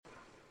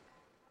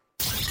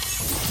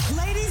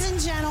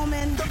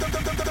gentlemen.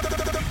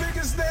 The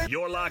biggest name.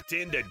 You're locked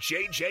into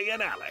JJ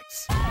and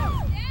Alex.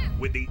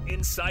 With the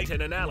insight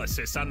and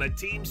analysis on the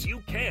teams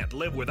you can't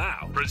live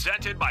without.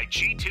 Presented by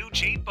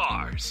G2G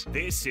Bars.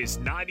 This is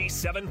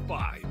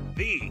 97.5,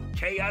 the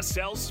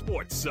KSL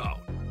Sports Zone.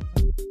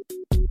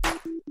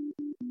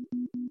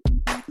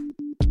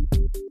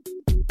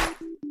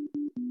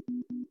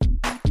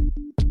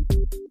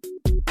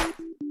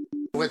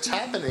 What's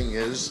happening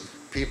is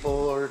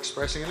people are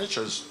expressing an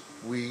interest.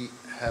 We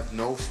have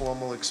no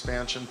formal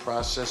expansion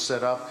process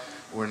set up.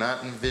 We're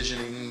not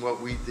envisioning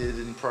what we did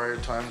in prior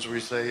times where we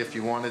say, if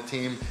you want a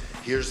team,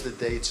 here's the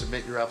date,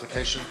 submit your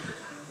application.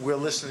 We're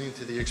listening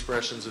to the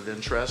expressions of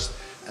interest,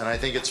 and I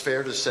think it's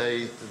fair to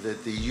say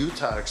that the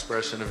Utah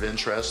expression of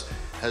interest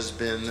has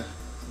been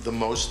the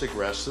most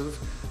aggressive,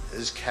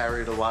 has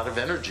carried a lot of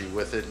energy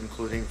with it,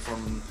 including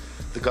from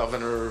the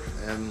governor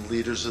and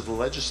leaders of the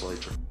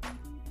legislature.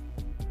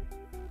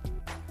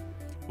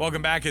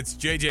 Welcome back. It's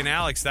JJ and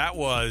Alex. That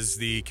was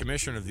the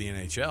commissioner of the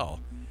NHL,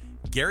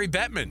 Gary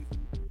Bettman,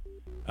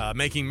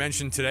 making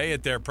mention today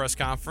at their press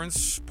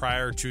conference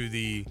prior to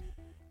the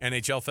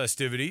NHL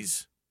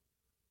festivities,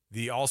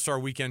 the All-Star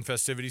Weekend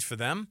festivities for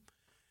them.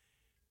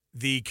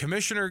 The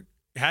commissioner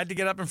had to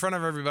get up in front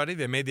of everybody.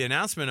 They made the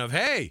announcement of,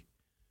 hey,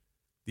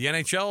 the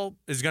NHL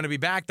is going to be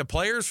back. The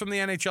players from the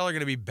NHL are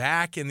going to be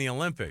back in the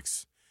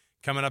Olympics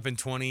coming up in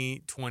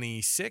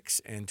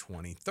 2026 and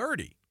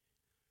 2030.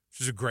 Which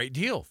is a great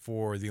deal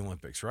for the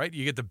Olympics, right?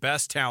 You get the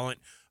best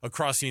talent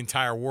across the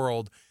entire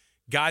world.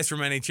 Guys from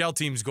NHL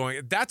teams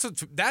going. That's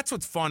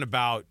what's fun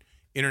about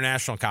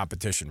international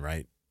competition,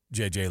 right,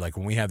 JJ? Like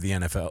when we have the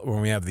NFL, when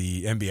we have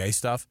the NBA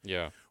stuff.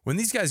 Yeah. When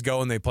these guys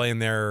go and they play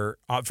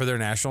for their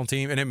national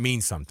team, and it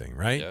means something,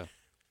 right? Yeah.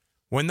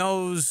 When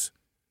those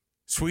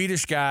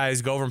Swedish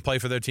guys go over and play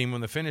for their team, when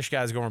the Finnish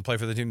guys go over and play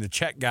for their team, the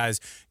Czech guys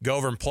go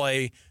over and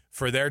play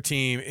for their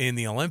team in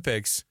the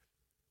Olympics,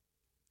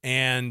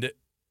 and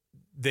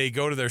they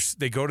go to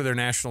their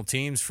national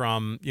teams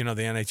from, the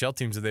NHL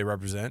teams that they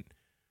represent.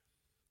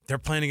 They're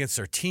playing against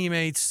their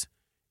teammates,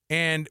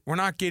 and we're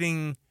not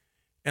getting.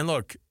 And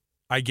look,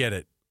 I get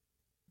it.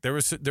 There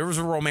was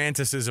a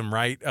romanticism,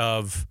 right,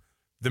 of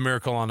the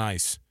Miracle on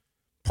Ice.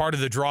 Part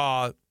of the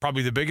draw,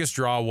 probably the biggest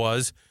draw,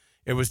 was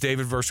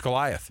David versus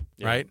Goliath,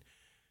 right?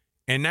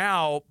 And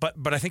now,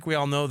 but I think we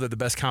all know that the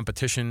best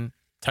competition,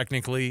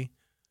 technically,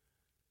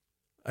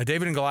 a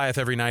David and Goliath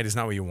every night is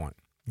not what you want.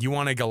 You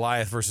want a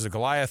Goliath versus a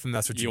Goliath, and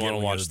that's what you get. You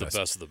want to watch the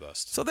best of the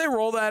best. So they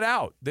roll that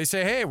out. They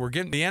say, hey, the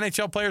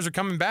NHL players are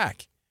coming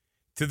back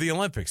to the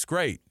Olympics.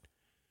 Great.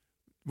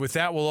 With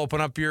that, we'll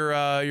open up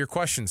your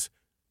questions.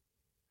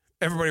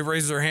 Everybody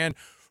raises their hand.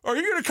 Are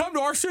you going to come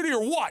to our city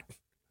or what?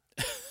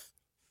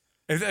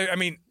 I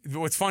mean,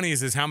 what's funny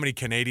is how many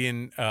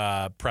Canadian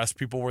press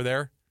people were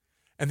there.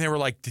 And they were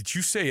like, did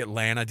you say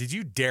Atlanta? Did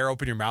you dare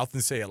open your mouth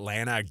and say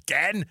Atlanta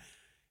again?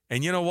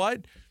 And you know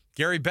what?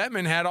 Gary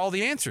Bettman had all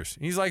the answers.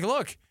 He's like,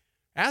 look,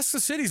 ask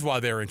the cities why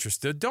they're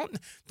interested. Don't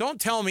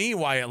tell me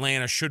why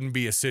Atlanta shouldn't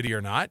be a city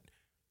or not.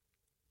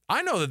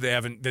 I know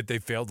that they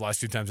failed the last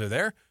 2 times they're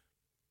there.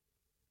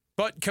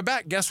 But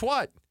Quebec, guess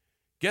what?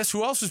 Guess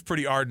who else is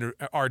pretty ardent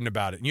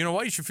about it? You know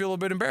what? You should feel a little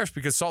bit embarrassed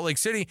because Salt Lake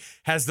City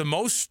has the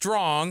most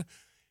strong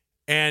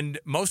and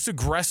most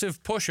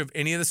aggressive push of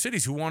any of the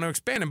cities who want to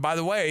expand. And by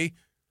the way,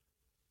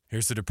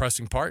 here's the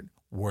depressing part.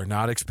 We're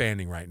not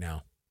expanding right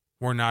now.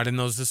 We're not in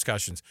those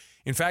discussions.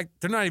 In fact,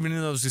 they're not even in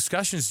those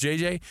discussions,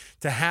 JJ,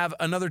 to have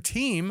another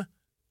team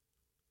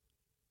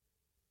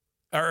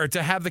or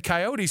to have the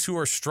Coyotes, who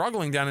are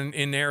struggling down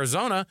in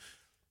Arizona,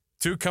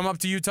 to come up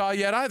to Utah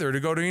yet either, to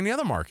go to any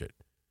other market.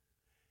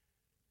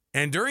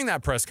 And during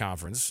that press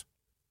conference,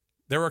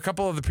 there were a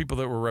couple of the people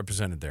that were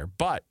represented there.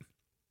 But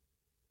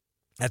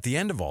at the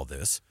end of all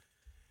this,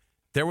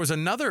 there's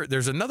another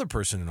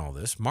person in all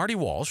this, Marty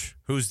Walsh,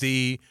 who's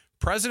the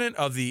president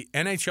of the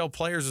NHL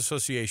Players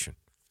Association.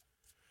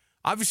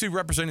 Obviously,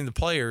 representing the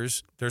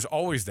players, there's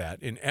always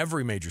that in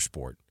every major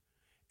sport.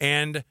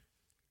 And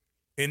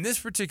in this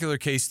particular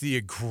case, the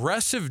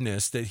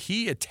aggressiveness that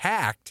he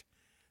attacked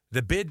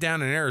the bid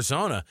down in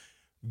Arizona,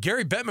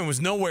 Gary Bettman was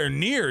nowhere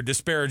near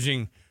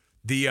disparaging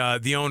the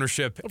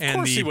ownership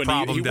and the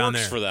problem down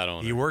there. He works for that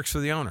owner. He works for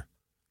the owner.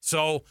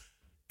 So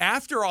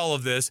after all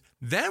of this,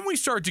 then we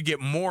start to get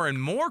more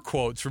and more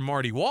quotes from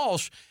Marty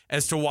Walsh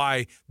as to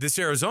why this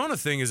Arizona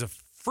thing is a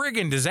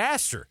friggin'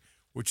 disaster,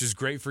 which is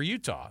great for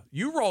Utah.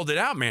 You rolled it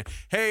out, man.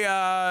 Hey,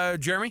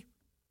 Jeremy,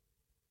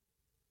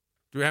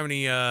 do we have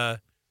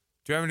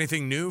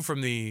anything new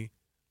from the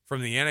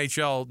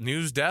NHL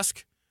news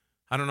desk?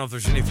 I don't know if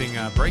there's anything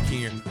breaking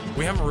here.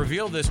 We haven't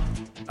revealed this.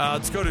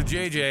 Let's go to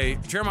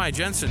JJ. Jeremiah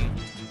Jensen,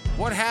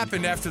 what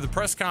happened after the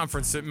press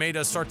conference that made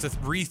us start to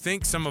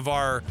rethink some of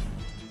our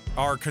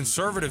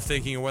conservative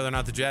thinking of whether or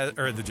not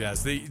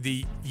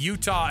the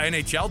Utah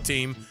NHL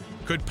team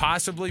could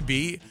possibly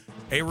be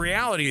a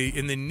reality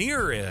in the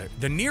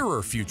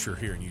nearer future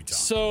here in Utah?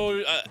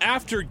 So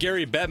after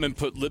Gary Bettman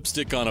put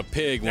lipstick on a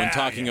pig when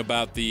talking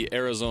about the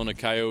Arizona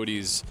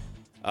Coyotes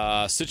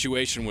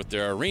situation with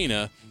their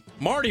arena,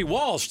 Marty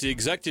Walsh, the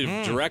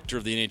executive director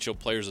of the NHL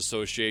Players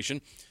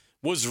Association,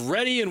 was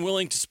ready and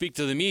willing to speak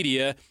to the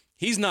media.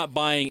 He's not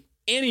buying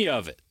any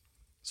of it.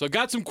 So I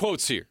got some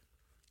quotes here.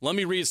 Let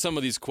me read some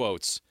of these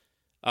quotes.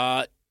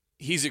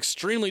 He's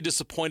extremely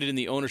disappointed in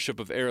the ownership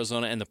of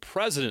Arizona and the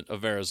president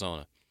of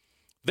Arizona.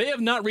 They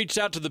have not reached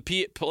out to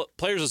the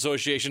Players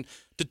Association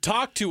to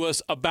talk to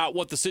us about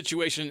what the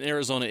situation in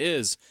Arizona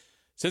is.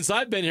 Since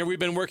I've been here, we've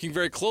been working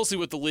very closely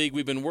with the league.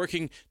 We've been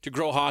working to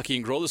grow hockey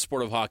and grow the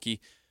sport of hockey.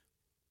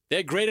 They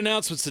had great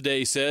announcements today,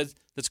 he said,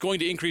 that's going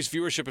to increase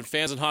viewership and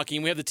fans in hockey.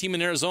 And we have the team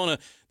in Arizona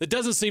that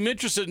doesn't seem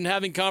interested in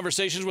having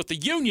conversations with the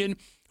union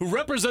who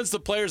represents the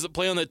players that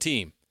play on that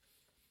team.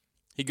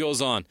 He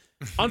goes on.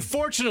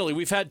 Unfortunately,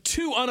 we've had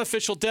 2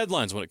 unofficial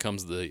deadlines when it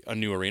comes to a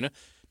new arena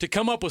to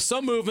come up with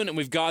some movement, and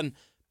we've gotten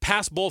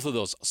past both of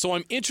those. So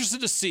I'm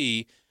interested to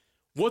see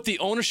what the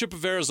ownership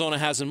of Arizona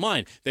has in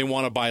mind. They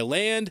want to buy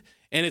land,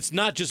 and it's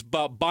not just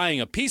about buying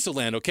a piece of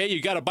land, okay?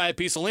 You got to buy a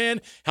piece of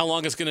land. How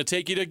long it's going to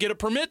take you to get a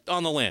permit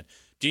on the land?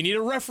 Do you need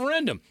a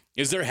referendum?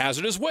 Is there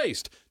hazardous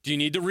waste? Do you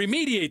need to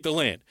remediate the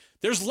land?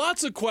 There's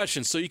lots of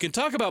questions. So you can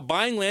talk about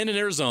buying land in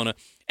Arizona,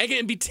 and it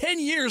can be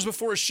 10 years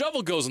before a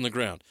shovel goes in the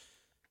ground.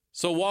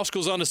 So Walsh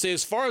goes on to say,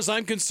 as far as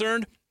I'm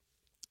concerned,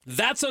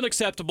 that's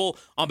unacceptable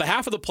on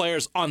behalf of the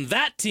players on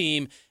that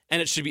team, and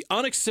it should be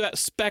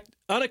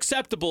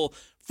unacceptable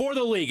for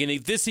the league. And he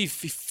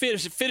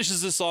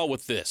finishes this all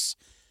with this.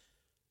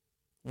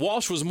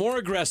 Walsh was more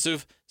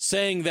aggressive,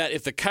 saying that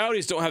if the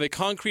Coyotes don't have a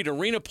concrete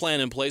arena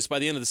plan in place by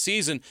the end of the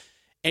season,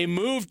 a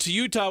move to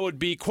Utah would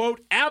be,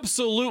 quote,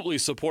 absolutely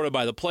supported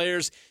by the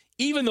players,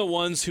 even the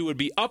ones who would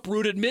be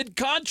uprooted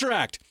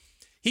mid-contract.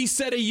 He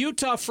said a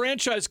Utah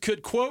franchise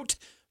could, quote,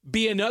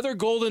 be another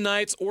Golden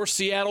Knights or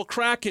Seattle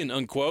Kraken,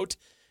 unquote.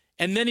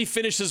 And then he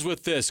finishes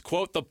with this,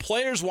 quote, the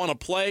players want to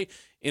play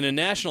in a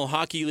National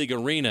Hockey League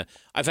arena.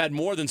 I've had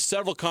more than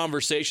several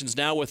conversations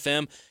now with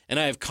them, and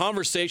I have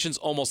conversations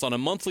almost on a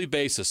monthly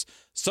basis.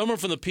 Someone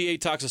from the PA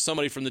talks to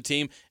somebody from the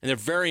team, and they're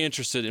very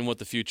interested in what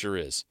the future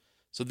is.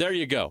 So there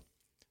you go.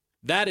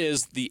 That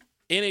is the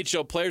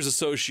NHL Players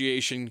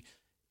Association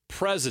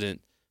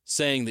president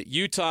saying that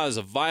Utah is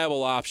a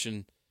viable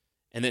option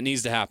and that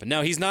needs to happen.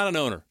 Now, he's not an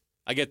owner.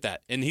 I get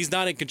that. And he's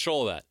not in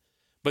control of that.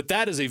 But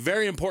that is a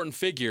very important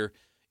figure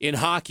in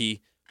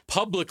hockey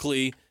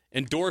publicly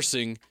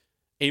endorsing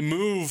a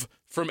move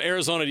from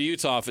Arizona to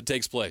Utah if it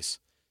takes place.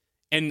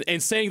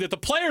 And saying that the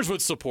players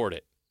would support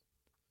it.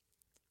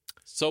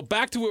 So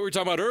back to what we were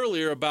talking about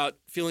earlier about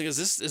feeling, is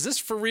this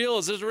for real?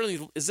 Is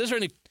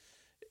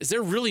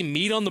there really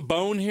meat on the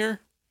bone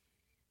here?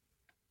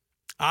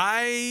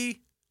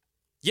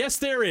 Yes,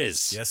 there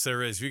is. Yes,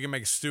 there is. You can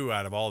make a stew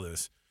out of all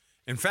this.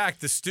 In fact,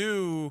 the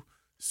stew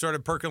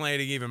started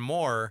percolating even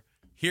more.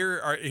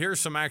 Here's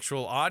some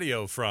actual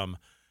audio from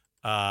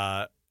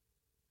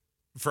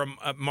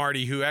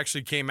Marty, who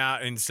actually came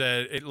out and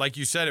said, like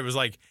you said, it was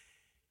like,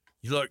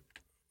 look,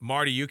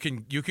 Marty, you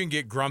can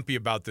get grumpy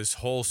about this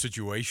whole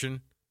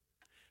situation,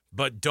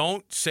 but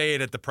don't say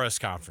it at the press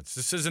conference.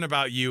 This isn't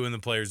about you and the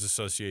Players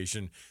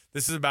Association.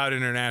 This is about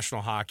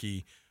international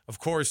hockey. Of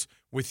course,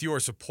 with your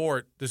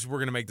support, we're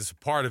going to make this a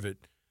part of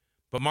it.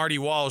 But Marty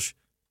Walsh,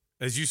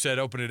 as you said,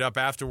 opened it up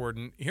afterward,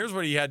 and here's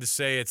what he had to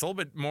say. It's a little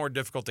bit more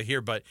difficult to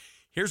hear, but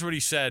here's what he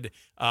said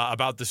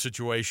about the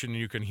situation.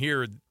 You can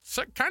hear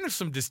kind of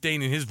some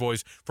disdain in his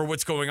voice for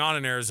what's going on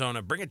in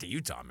Arizona. Bring it to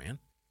Utah, man.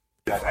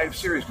 I have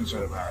serious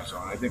concern about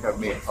Arizona. I think I've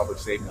made public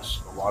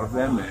statements, a lot of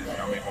them, and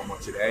I'll make one more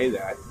today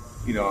that,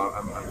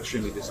 I'm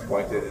extremely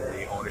disappointed in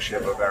the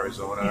ownership of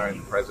Arizona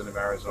and the president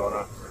of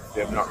Arizona.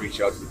 They have not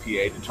reached out to the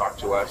PA to talk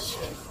to us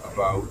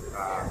about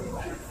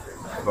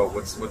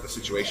what the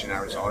situation in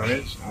Arizona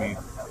is. I mean,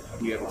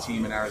 we have a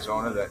team in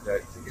Arizona that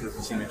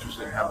doesn't seem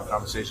interested in having a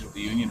conversation with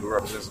the union who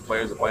represents the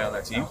players that play on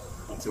that team.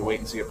 It's a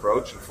wait-and-see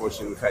approach.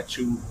 Unfortunately, we've had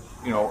 2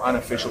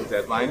 unofficial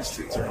deadlines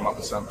to come up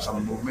with some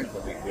movement,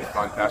 but we've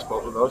gone past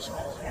both of those.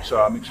 So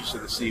I'm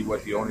interested to see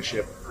what the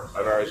ownership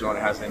of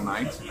Arizona has in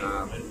mind, as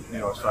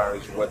far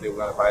as what they were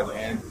going to buy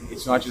land.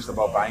 It's not just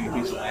about buying a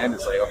piece of land.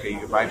 It's like, okay, you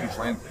can buy a piece of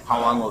land.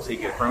 How long will it take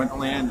you to permit the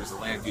land? Does the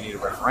land, do you need a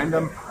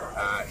referendum?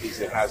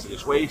 Is it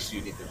hazardous waste? Do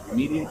you need to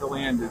remediate the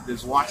land?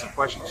 There's lots of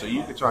questions. So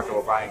you could talk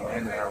about buying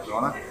land in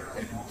Arizona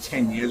and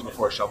 10 years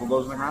before a shovel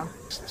goes in the ground.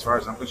 As far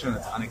as I'm concerned,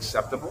 it's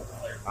unacceptable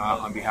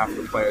on behalf of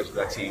the players of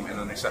that team,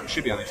 and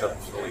should be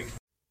unacceptable for the league.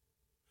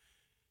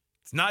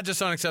 It's not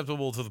just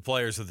unacceptable to the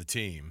players of the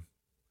team,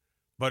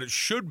 but it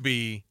should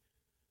be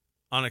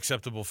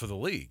unacceptable for the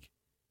league.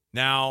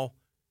 Now,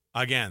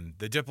 again,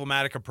 the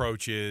diplomatic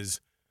approach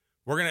is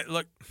we're going to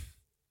look.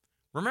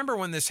 Remember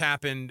when this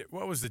happened?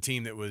 What was the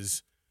team that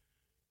was?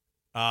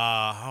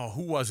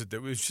 Who was it?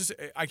 That was just,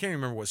 I can't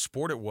remember what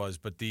sport it was,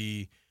 but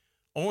the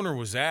owner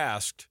was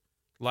asked,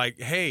 like,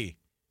 "Hey,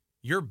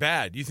 you're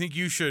bad. You think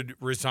you should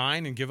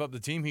resign and give up the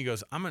team?" He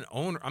goes, "I'm an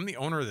owner. I'm the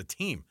owner of the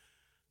team.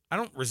 I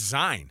don't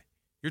resign.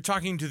 You're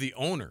talking to the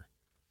owner."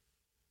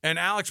 And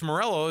Alex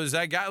Morello is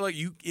that guy. Like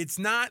it's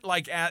not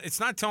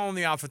telling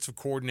the offensive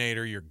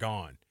coordinator you're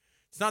gone.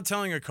 It's not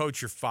telling a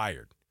coach you're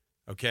fired.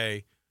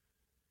 Okay.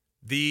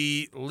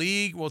 The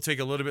league will take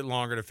a little bit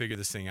longer to figure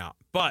this thing out.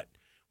 But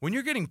when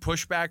you're getting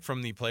pushback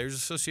from the Players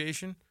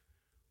Association,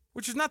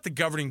 which is not the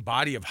governing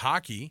body of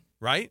hockey,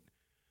 right?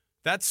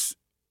 That's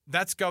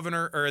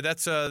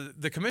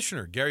the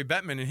commissioner, Gary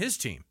Bettman, and his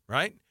team,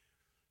 right?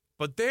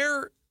 But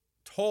they're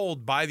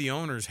told by the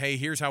owners, hey,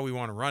 here's how we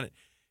want to run it.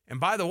 And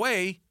by the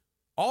way,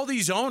 all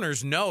these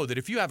owners know that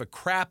if you have a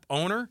crap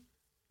owner,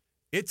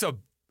 it's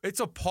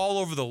a pall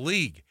over the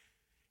league.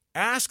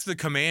 Ask the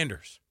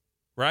Commanders,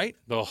 right?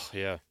 Oh,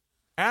 yeah.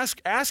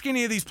 Ask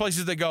any of these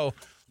places that go,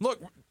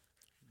 look.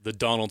 The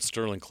Donald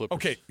Sterling Clippers.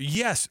 Okay,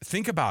 yes,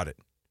 think about it.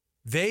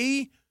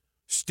 They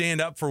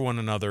stand up for one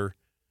another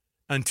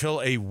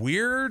until a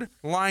weird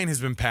line has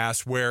been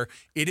passed where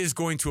it is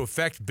going to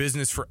affect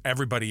business for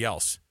everybody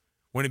else.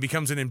 When it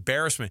becomes an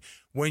embarrassment.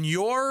 When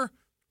your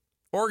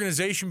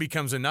organization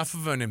becomes enough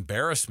of an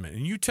embarrassment,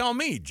 and you tell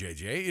me,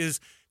 JJ, is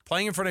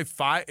playing in front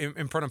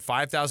of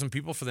 5,000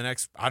 people for the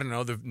next, I don't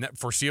know, the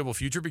foreseeable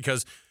future,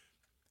 because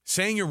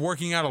saying you're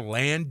working out a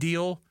land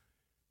deal,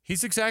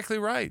 he's exactly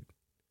right.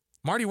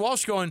 Marty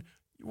Walsh going,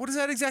 what does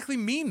that exactly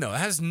mean, though? It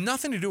has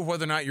nothing to do with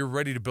whether or not you're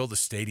ready to build a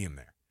stadium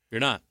there.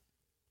 You're not.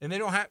 And they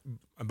don't have,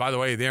 and by the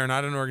way, they are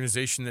not an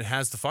organization that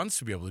has the funds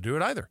to be able to do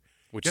it either.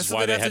 Which is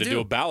why they had to do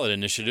a ballot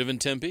initiative in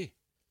Tempe.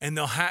 And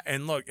they'll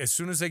and look, as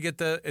soon as they get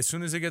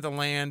the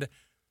land,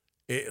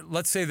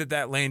 let's say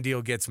that land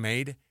deal gets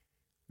made,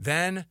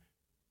 then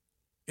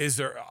is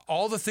there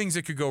all the things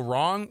that could go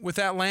wrong with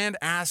that land?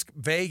 Ask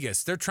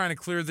Vegas. They're trying to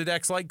clear the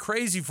decks like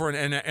crazy for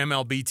an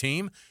MLB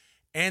team,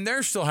 and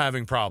they're still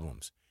having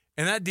problems.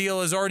 And that deal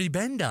has already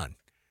been done.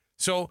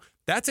 So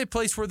that's a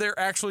place where they're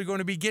actually going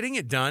to be getting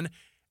it done,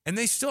 and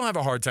they still have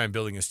a hard time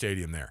building a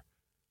stadium there.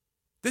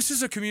 This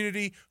is a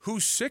community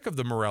who's sick of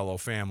the Morello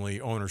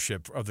family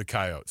ownership of the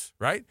Coyotes,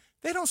 right?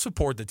 They don't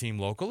support the team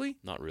locally.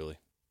 Not really.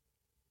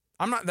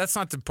 That's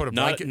not to put a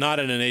blanket. Not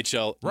an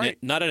NHL, right?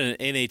 Not at an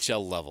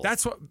NHL level.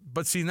 That's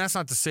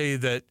not to say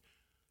that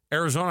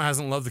Arizona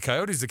hasn't loved the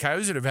Coyotes. The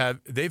Coyotes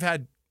they've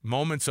had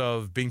moments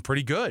of being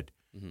pretty good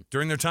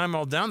during their time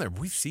all down there.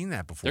 We've seen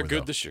that before. They're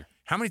good this year.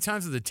 How many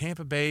times have the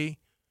Tampa Bay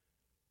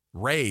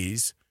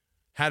Rays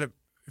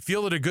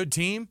fielded a good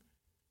team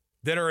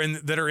that are in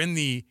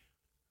the,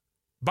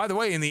 by the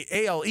way, in the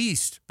AL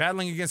East,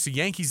 battling against the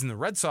Yankees and the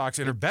Red Sox,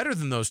 and are better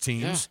than those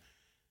teams,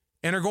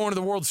 and are going to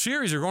the World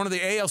Series or going to the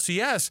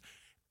ALCS,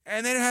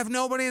 and they have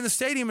nobody in the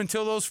stadium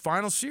until those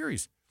final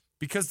series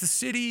because the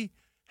city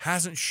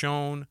hasn't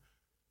shown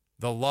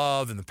the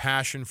love and the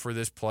passion for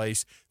this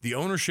place. The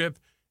ownership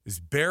is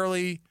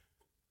barely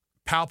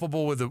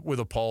palpable with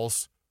a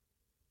pulse.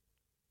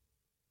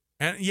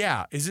 And,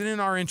 yeah, is it in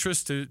our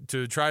interest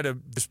to try to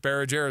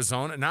disparage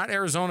Arizona? Not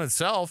Arizona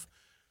itself,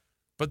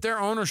 but their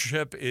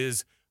ownership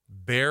is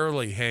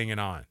barely hanging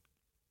on.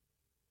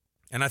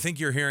 And I think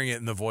you're hearing it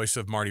in the voice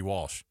of Marty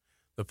Walsh,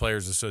 the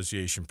Players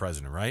Association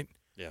president, right?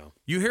 Yeah.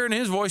 You hear it in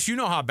his voice, you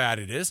know how bad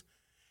it is.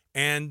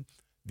 And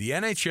the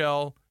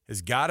NHL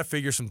has got to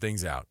figure some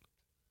things out.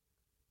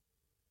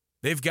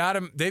 They've got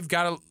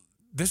to,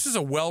 this is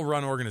a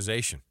well-run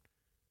organization.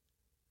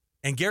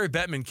 And Gary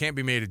Bettman can't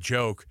be made a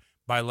joke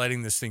by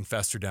letting this thing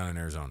fester down in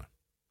Arizona.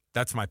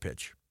 That's my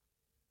pitch.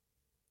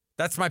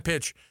 That's my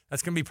pitch.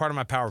 That's going to be part of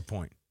my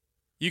PowerPoint.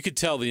 You could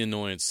tell the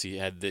annoyance he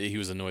had. He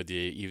was annoyed that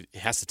he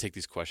has to take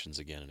these questions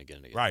again and again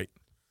and again. Right.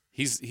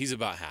 He's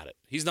about had it.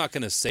 He's not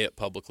going to say it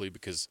publicly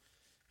because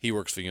he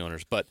works for the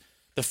owners. But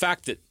the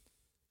fact that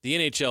the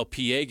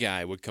NHLPA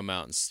guy would come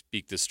out and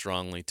speak this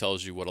strongly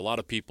tells you what a lot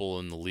of people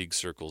in the league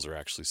circles are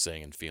actually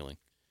saying and feeling.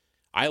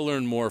 I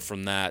learned more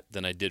from that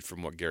than I did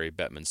from what Gary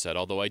Bettman said,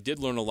 although I did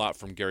learn a lot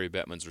from Gary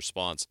Bettman's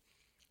response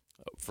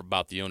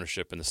about the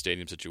ownership and the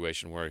stadium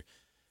situation, where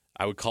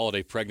I would call it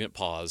a pregnant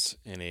pause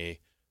and a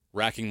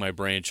racking my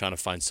brain trying to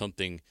find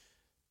something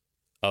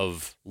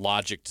of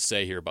logic to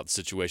say here about the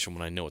situation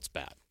when I know it's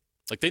bad.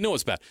 Like, they know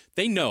it's bad.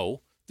 They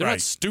know. They're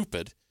not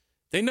stupid.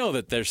 They know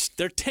that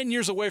they're 10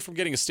 years away from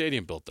getting a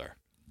stadium built there.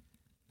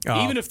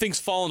 Even if things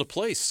fall into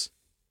place.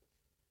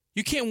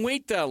 You can't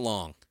wait that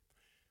long.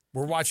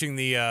 We're watching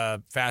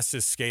the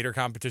fastest skater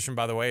competition,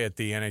 by the way, at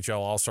the NHL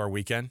All-Star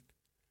Weekend.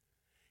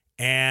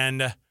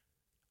 And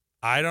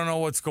I don't know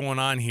what's going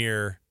on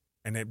here,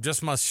 and it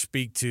just must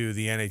speak to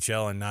the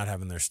NHL and not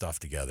having their stuff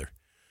together,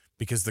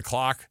 because the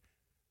clock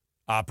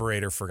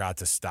operator forgot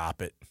to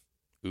stop it.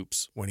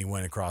 Oops. When he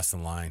went across the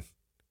line.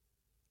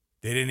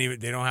 They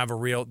don't have a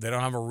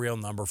real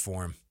number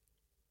for him.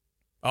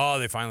 Oh,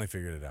 they finally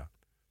figured it out.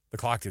 The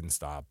clock didn't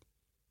stop.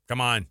 Come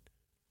on.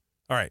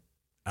 All right.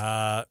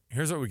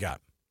 Here's what we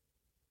got.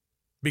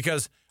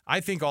 Because I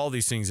think all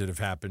these things that have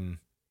happened,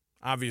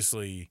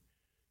 obviously,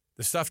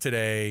 the stuff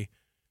today,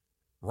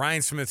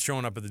 Ryan Smith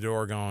showing up at the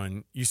door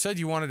going, you said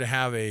you wanted to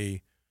have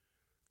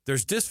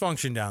there's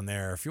dysfunction down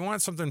there. If you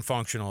want something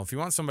functional, if you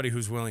want somebody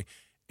who's willing,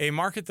 a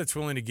market that's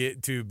willing to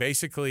get to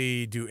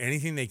basically do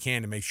anything they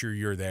can to make sure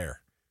you're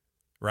there,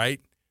 right?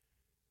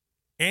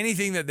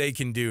 Anything that they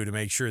can do to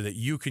make sure that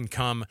you can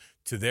come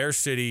to their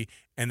city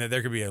and that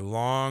there could be a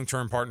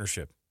long-term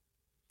partnership.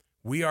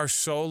 We are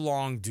so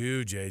long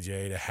due,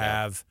 JJ, to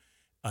have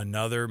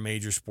another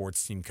major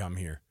sports team come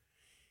here.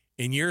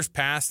 In years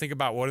past, think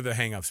about what are the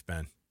hang-ups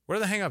been? What are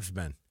the hang-ups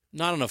been?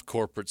 Not enough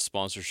corporate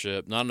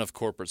sponsorship, not enough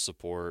corporate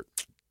support,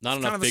 not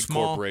enough big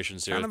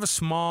corporations here. Kind of a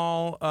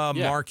small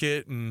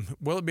market, and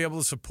will it be able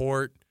to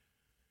support,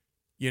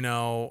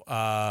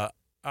 a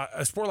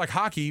sport like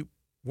hockey?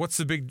 What's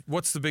the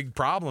big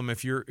problem?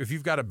 If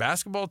you've got a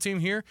basketball team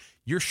here,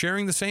 you're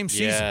sharing the same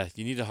season. Yeah,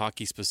 you need a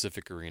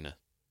hockey-specific arena.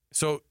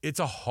 So it's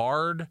a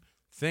hard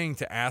thing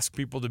to ask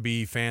people to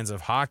be fans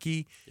of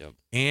hockey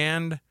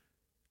and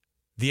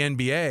the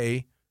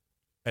NBA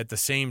at the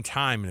same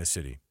time in a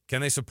city.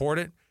 Can they support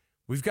it?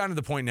 We've gotten to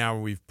the point now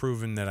where we've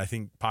proven that I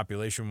think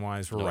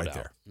population-wise we're right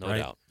there. No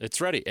doubt.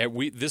 It's ready.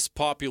 This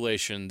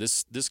population,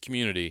 this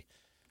community,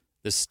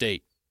 this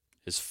state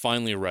is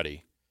finally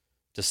ready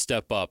to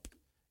step up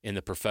in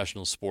the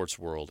professional sports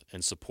world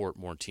and support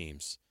more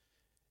teams.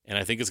 And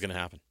I think it's going to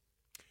happen.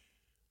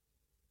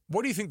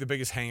 What do you think the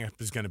biggest hang-up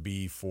is going to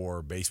be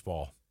for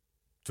baseball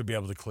to be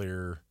able to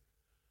clear?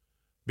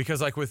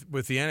 Because like with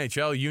the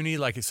NHL, you need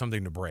like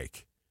something to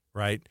break,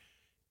 right?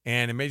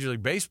 And in Major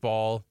League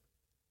Baseball,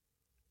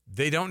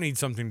 they don't need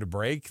something to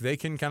break. They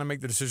can kind of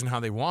make the decision how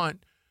they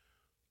want.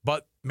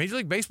 But Major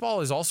League Baseball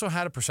has also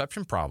had a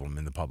perception problem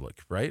in the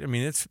public, right? I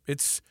mean,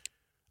 it's.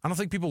 I don't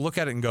think people look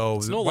at it and go,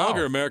 it's no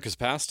longer America's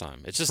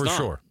pastime. It's just for not.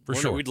 Sure.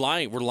 We're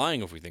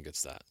lying if we think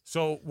it's that.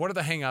 So what are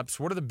the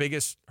hang-ups? What are the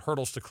biggest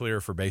hurdles to clear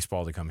for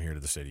baseball to come here to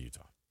the state of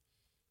Utah?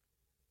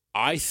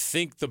 I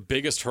think the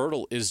biggest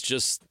hurdle is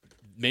just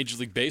Major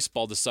League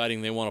Baseball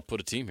deciding they want to put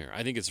a team here.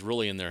 I think it's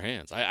really in their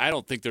hands. I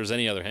don't think there's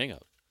any other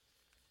hang-up.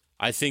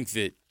 I think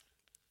that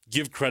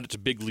give credit to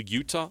Big League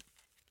Utah,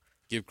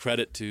 give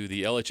credit to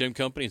the LHM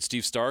company and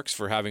Steve Starks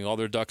for having all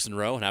their ducks in a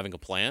row and having a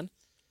plan.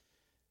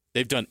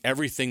 They've done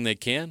everything they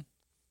can.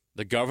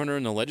 The governor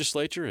and the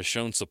legislature has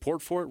shown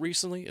support for it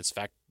recently. It's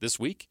fact this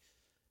week.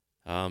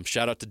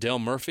 Shout out to Dale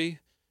Murphy,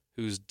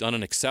 who's done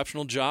an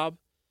exceptional job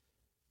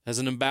as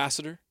an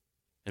ambassador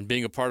and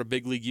being a part of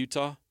Big League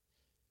Utah.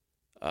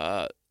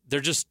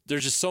 There's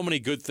just so many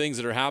good things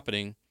that are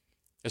happening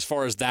as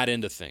far as that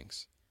end of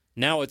things.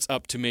 Now it's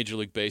up to Major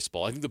League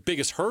Baseball. I think the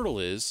biggest hurdle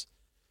is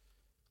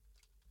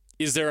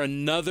there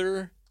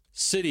another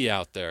city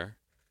out there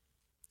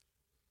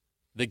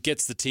that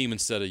gets the team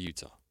instead of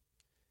Utah?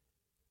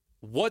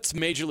 What's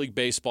Major League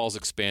Baseball's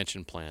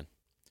expansion plan?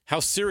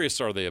 How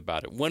serious are they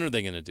about it? When are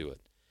they going to do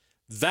it?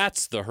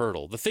 That's the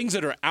hurdle. The things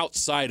that are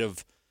outside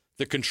of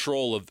the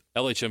control of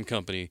LHM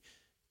Company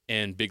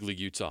and Big League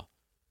Utah.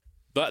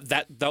 But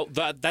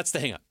that's the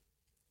hang-up.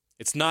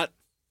 It's not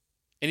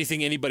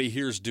anything anybody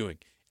here is doing.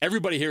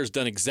 Everybody here has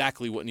done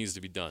exactly what needs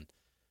to be done.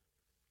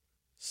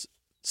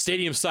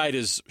 Stadium site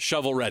is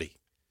shovel ready.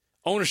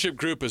 Ownership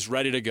group is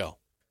ready to go.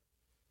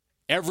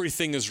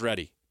 Everything is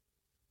ready.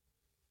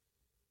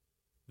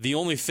 The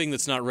only thing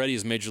that's not ready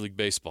is Major League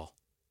Baseball.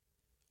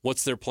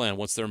 What's their plan?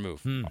 What's their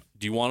move? Do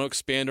you want to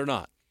expand or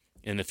not?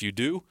 And if you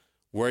do,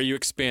 where are you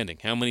expanding?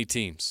 How many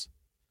teams?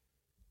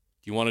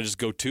 Do you want to just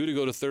go 2 to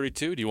go to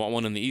 32? Do you want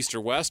one in the East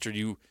or West, or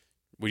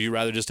would you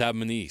rather just have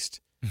them in the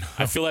East?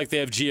 I feel like they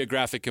have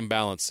geographic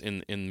imbalance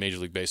in Major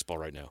League Baseball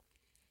right now.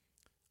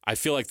 I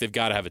feel like they've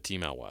got to have a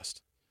team out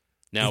West.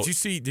 Now,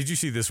 did you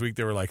see this week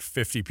there were like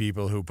 50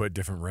 people who put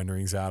different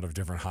renderings out of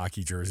different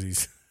hockey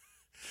jerseys?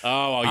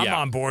 Oh, yeah. I'm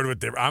on board with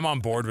the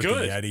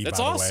Yeti. That's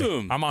by awesome. The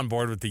way. I'm on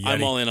board with the Yeti.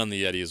 I'm all in on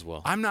the Yeti as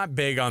well. I'm not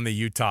big on the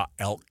Utah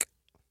elk.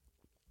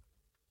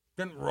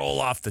 Didn't roll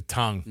off the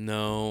tongue.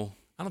 No.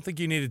 I don't think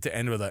you needed to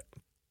end with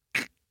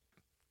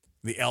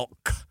the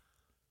elk.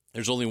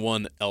 There's only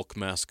one elk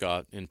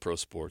mascot in pro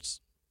sports.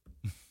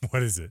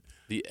 What is it?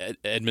 The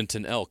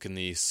Edmonton Elk in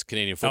the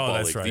Canadian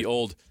Football League. Right. The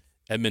old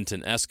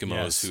Edmonton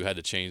Eskimos who had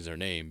to change their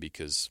name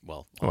because,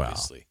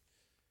 obviously.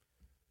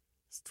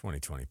 It's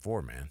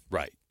 2024, man.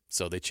 Right.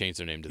 So they changed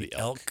their name to the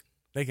elk.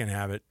 They can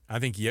have it. I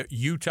think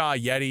Utah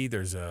Yeti,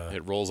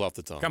 it rolls off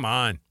the tongue. Come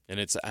on. And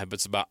it's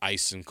about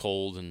ice and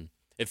cold, and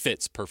it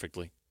fits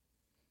perfectly.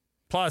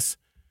 Plus,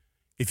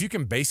 if you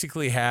can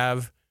basically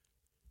have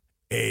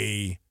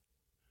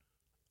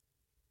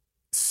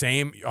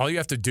all you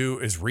have to do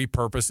is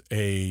repurpose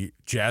a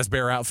Jazz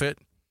Bear outfit,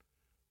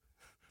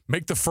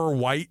 make the fur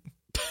white,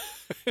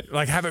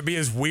 like have it be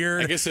as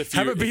weird. I guess if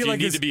you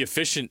need to be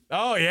efficient.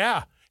 Oh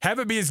yeah, have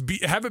it be as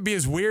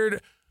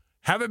weird.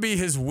 Have it be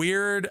his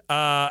weird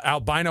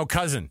albino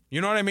cousin.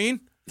 You know what I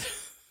mean?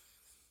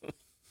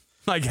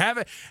 Like have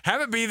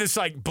it be this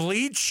like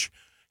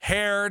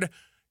bleach-haired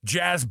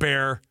Jazz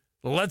Bear.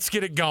 Let's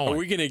get it going. Are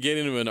we going to get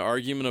into an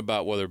argument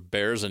about whether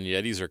bears and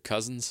Yetis are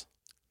cousins?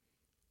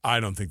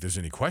 I don't think there's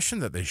any question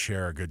that they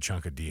share a good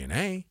chunk of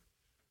DNA.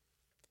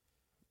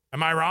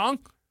 Am I wrong?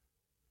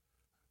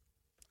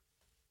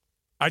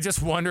 I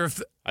just wonder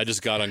if... I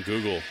just got on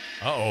Google.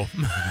 Uh-oh.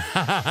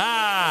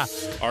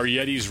 Are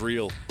Yetis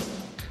real?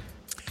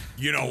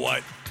 You know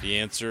what? The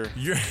answer?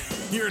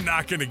 You're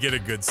not going to get a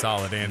good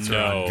solid answer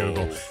on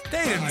Google.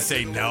 They didn't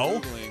say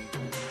no.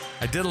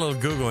 I did a little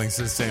Googling,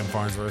 says Sam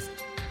Farnsworth.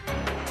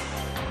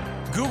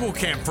 Google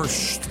can't for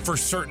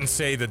certain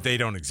say that they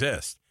don't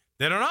exist.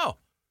 They don't know.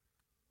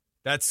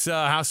 That's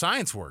how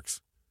science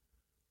works.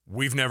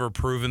 we've never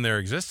proven their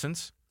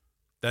existence.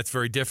 That's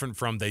very different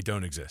from they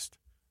don't exist.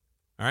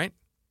 All right?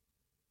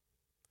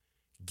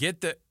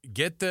 Get the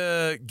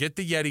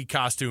Yeti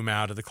costume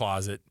out of the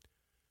closet.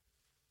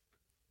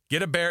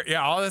 Get a bear.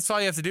 Yeah, that's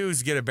all you have to do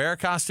is get a bear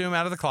costume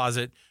out of the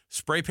closet,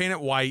 spray paint it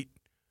white.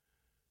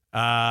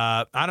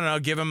 I don't know,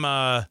 give him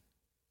a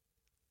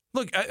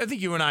look. I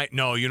think you and I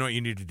know. You know what you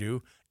need to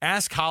do?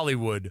 Ask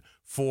Hollywood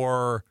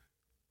for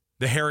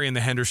the Harry and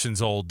the Hendersons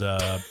old.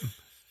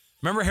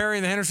 Remember Harry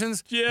and the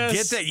Hendersons? Yes.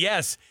 Get that.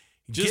 Yes.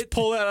 Just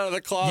pull that out of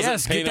the closet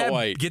and paint it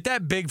white. Get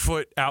that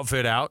Bigfoot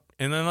outfit out,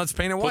 and then let's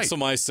paint it white. Put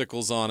some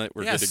icicles on it.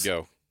 We're good to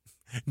go.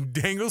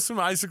 Dangle some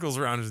icicles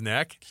around his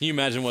neck. Can you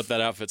imagine what that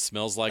outfit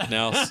smells like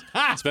now?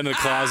 It's been in the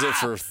closet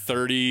for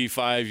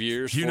 35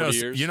 years, 40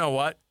 years. You know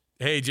what?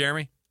 Hey,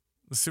 Jeremy,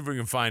 let's see if we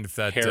can find if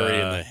that Harry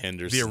and the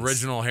Hendersons. The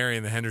original Harry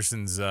and the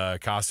Hendersons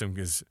costume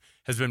has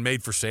been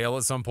made for sale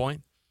at some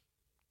point.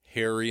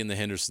 Harry and the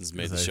Hendersons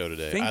made the show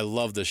today. I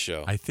love this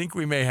show. I think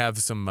we may have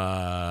some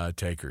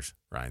takers,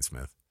 Ryan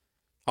Smith.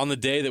 On the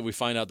day that we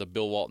find out that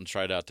Bill Walton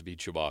tried out to be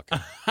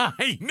Chewbacca.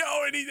 I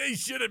know, and he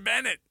should have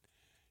been it.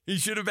 He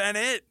should have been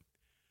it.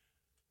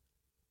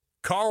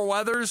 Carl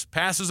Weathers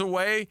passes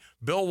away.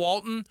 Bill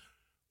Walton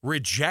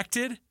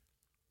rejected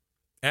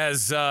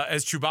as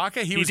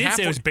Chewbacca. He did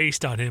say it was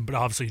based on him, but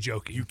obviously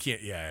joking. You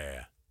can't.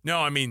 Yeah.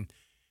 No, I mean,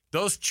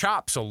 those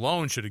chops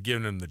alone should have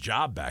given him the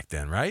job back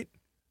then, right?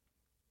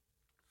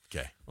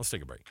 Okay, let's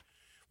take a break.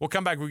 We'll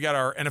come back. We got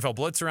our NFL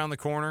Blitz around the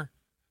corner.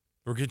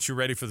 We'll get you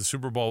ready for the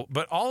Super Bowl.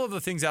 But all of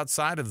the things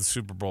outside of the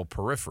Super Bowl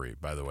periphery,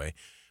 by the way.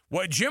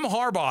 What Jim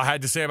Harbaugh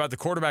had to say about the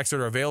quarterbacks that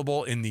are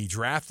available in the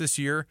draft this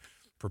year,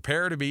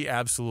 prepare to be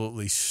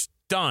absolutely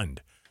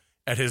stunned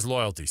at his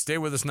loyalty. Stay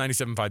with us,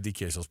 97.5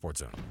 DKSL Sports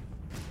Zone.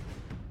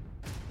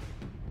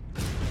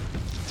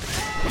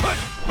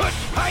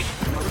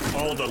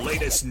 All the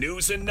latest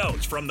news and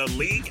notes from the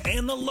league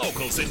and the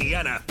locals in the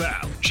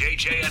NFL.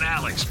 JJ and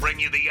Alex bring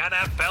you the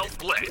NFL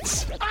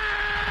Blitz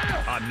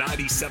on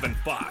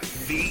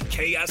 97.5, the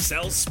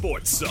KSL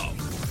Sports Zone.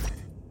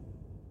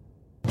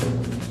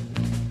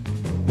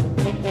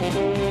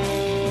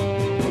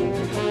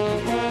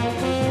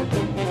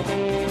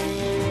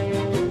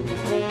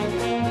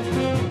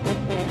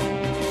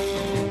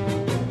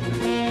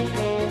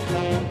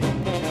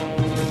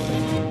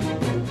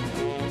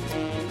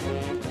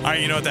 All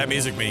right, you know what that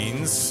music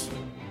means.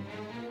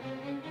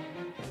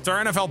 It's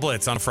our NFL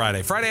Blitz on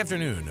Friday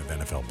afternoon of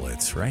NFL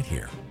Blitz right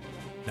here.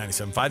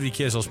 97.5 the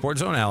KSL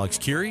Sports Zone. Alex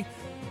Curie,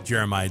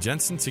 Jeremiah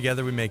Jensen.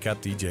 Together we make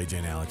up the JJ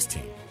and Alex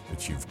team,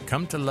 which you've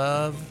come to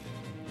love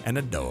and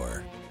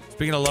adore.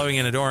 Speaking of loving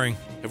and adoring.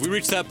 Have we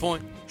reached that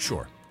point?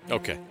 Sure.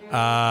 Okay.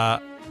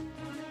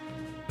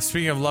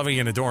 Speaking of loving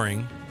and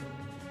adoring,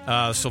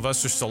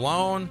 Sylvester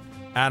Stallone,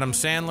 Adam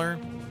Sandler,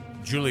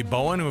 Julie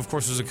Bowen, who, of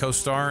course, was a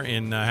co-star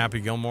in Happy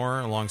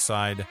Gilmore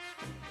alongside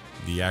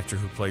the actor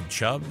who played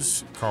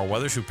Chubbs, Carl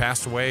Weathers, who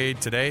passed away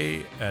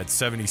today at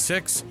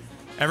 76.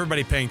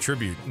 Everybody paying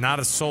tribute. Not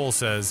a soul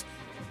says,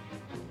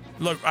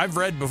 look, I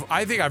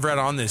think I've read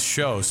on this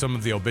show some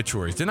of the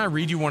obituaries. Didn't I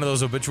read you one of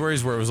those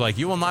obituaries where it was like,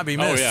 you will not be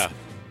missed? Oh, yeah.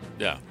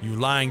 Yeah. You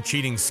lying,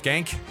 cheating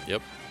skank.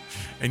 Yep.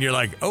 And you're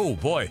like, oh,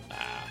 boy.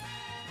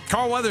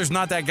 Carl Weathers,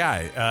 not that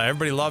guy.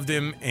 Everybody loved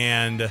him,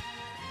 and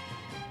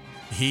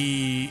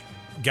he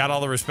got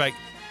all the respect.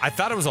 I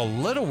thought it was a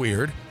little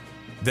weird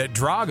that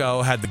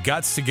Drago had the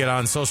guts to get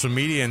on social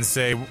media and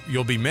say,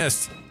 you'll be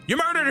missed. You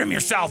murdered him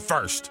yourself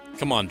first.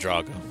 Come on,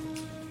 Drago.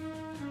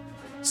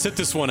 Sit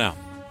this one out.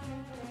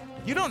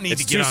 You don't need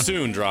it's to get too on,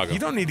 soon, Drago. You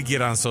don't need to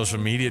get on social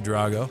media,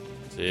 Drago,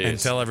 and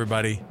tell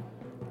everybody.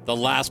 The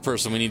last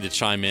person we need to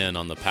chime in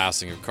on the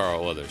passing of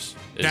Carl Weathers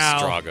is now,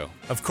 Drago.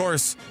 Of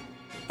course,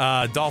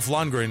 Dolph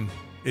Lundgren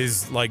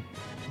is like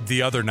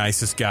the other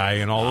nicest guy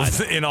in all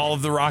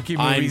of the Rocky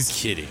movies. I'm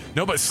kidding.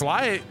 No, but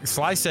Sly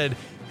said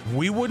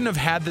we wouldn't have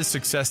had the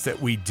success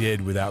that we did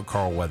without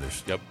Carl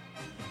Weathers. Yep.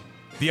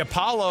 The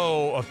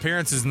Apollo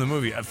appearances in the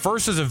movie, at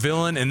first as a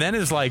villain, and then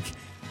as like,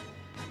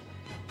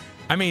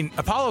 I mean,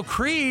 Apollo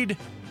Creed,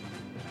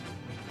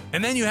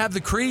 and then you have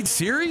the Creed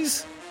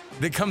series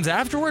that comes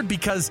afterward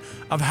because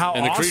of how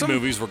awesome. And the Creed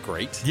movies were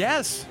great.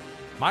 Yes.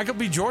 Michael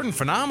B. Jordan,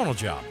 phenomenal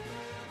job.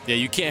 Yeah,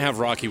 you can't have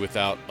Rocky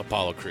without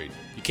Apollo Creed.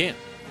 You can't.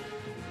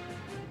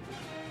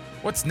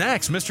 What's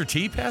next? Mr.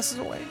 T passes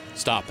away?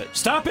 Stop it.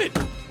 Stop it!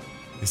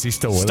 Is he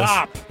still with us?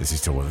 Stop! Is he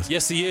still with us?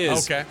 Yes, he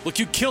is. Okay. Look,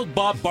 you killed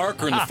Bob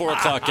Barker in the 4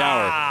 o'clock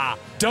hour.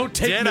 Don't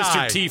take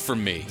Mr. T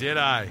from me. Did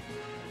I?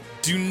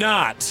 Do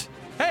not.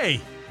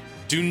 Hey!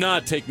 Do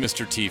not take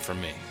Mr. T from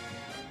me.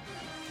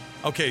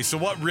 Okay, so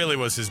what really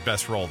was his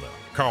best role, though?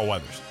 Carl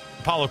Weathers.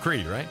 Apollo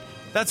Creed, right?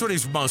 That's what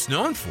he's most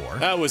known for.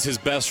 That was his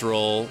best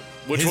role,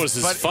 which was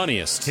his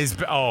funniest. His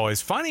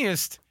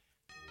funniest.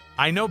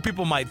 I know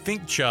people might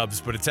think Chubbs,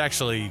 but it's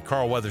actually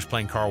Carl Weathers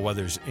playing Carl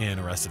Weathers in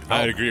Arrested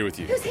Development. I'd agree with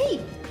you. Who's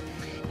he?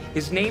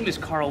 His name is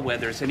Carl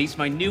Weathers, and he's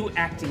my new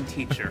acting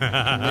teacher.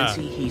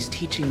 Lindsay, he's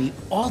teaching me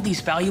all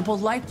these valuable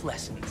life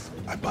lessons.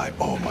 I buy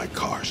all my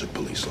cars at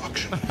police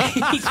auction.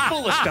 He's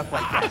full of stuff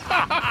like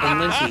that. And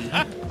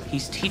Lindsay,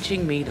 he's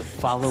teaching me to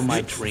follow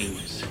my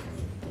dreams.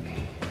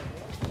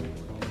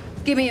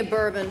 Give me a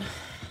bourbon.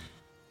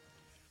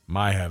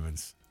 My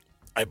heavens.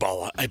 I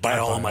buy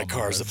all my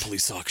cars at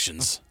police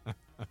auctions.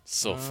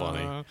 So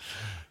funny.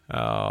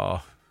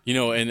 Oh. You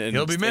know, and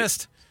he'll be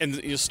missed. And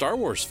you know, Star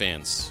Wars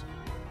fans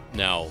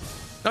now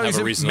he's have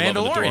a reason to love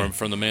the Mandalorian. dorm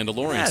from the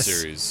Mandalorian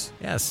series.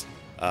 Yes.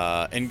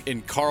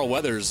 And Carl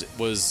Weathers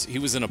was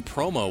in a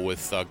promo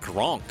with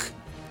Gronk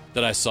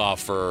that I saw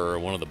for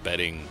one of the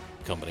betting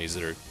companies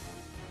that are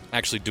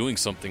actually doing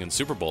something in the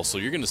Super Bowl. So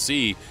you're going to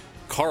see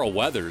Carl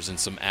Weathers in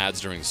some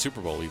ads during the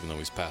Super Bowl, even though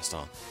he's passed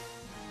on.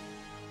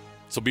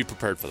 So be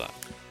prepared for that.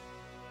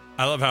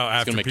 I love how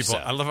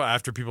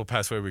after people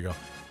pass away, we go,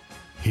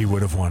 he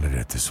would have wanted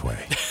it this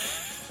way.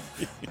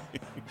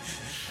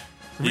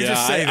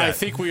 Just say that. I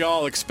think we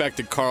all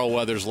expected Carl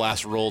Weathers'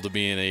 last role to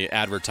be in an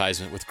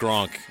advertisement with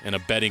Gronk and a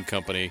betting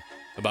company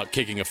about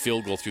kicking a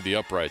field goal through the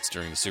uprights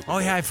during the Super Bowl. Oh,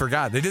 yeah, I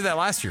forgot. They did that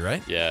last year,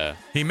 right? Yeah.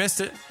 He missed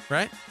it,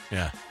 right?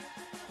 Yeah.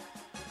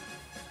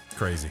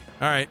 Crazy.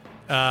 All right.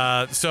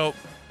 So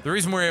the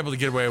reason we're able to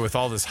get away with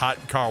all this hot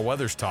Carl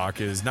Weathers talk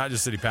is not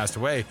just that he passed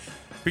away,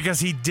 because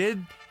he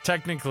did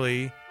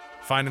technically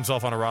find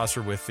himself on a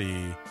roster with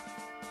the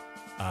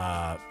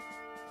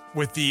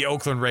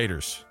Oakland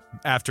Raiders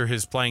after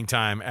his playing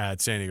time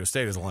at San Diego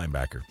State as a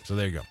linebacker. So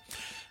there you go.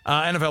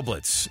 NFL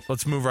Blitz.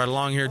 Let's move right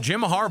along here.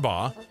 Jim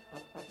Harbaugh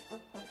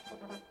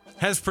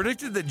has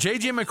predicted that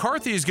J.J.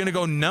 McCarthy is going to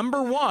go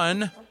number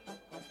one.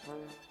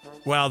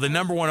 Well, the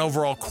number one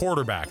overall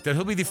quarterback. That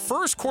he'll be the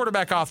first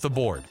quarterback off the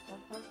board.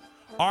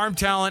 Arm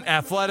talent,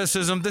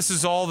 athleticism. This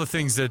is all the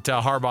things that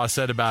Harbaugh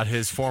said about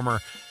his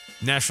former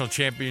national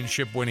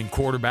championship winning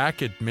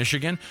quarterback at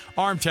Michigan.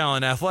 Arm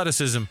talent,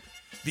 athleticism,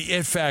 the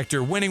it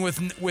factor, winning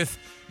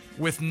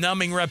with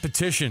numbing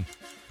repetition.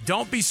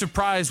 Don't be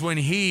surprised when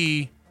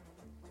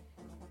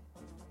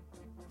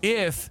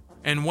if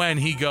and when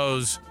he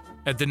goes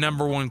at the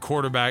number one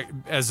quarterback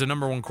as the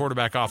number one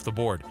quarterback off the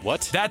board.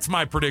 What? That's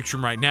my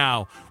prediction right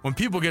now. When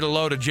people get a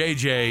load of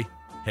JJ,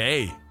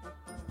 hey,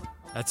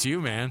 that's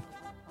you, man.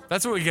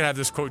 That's what we can have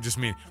this quote just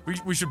mean.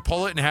 We should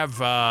pull it and have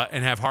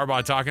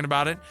Harbaugh talking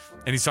about it,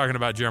 and he's talking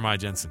about Jeremiah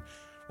Jensen.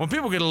 When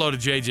people get a load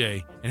of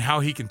JJ and how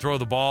he can throw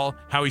the ball,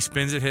 how he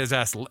spins it, his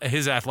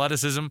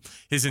athleticism,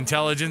 his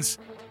intelligence,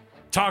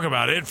 talk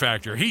about it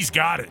factor. He's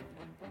got it.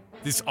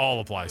 This all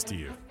applies to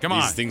you. Come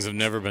on. These things have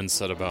never been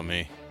said about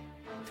me.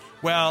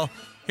 Well,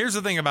 here's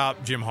the thing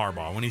about Jim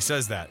Harbaugh when he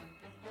says that.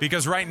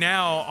 Because right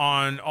now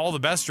on all the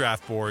best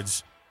draft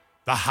boards,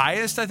 the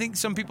highest I think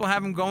some people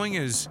have him going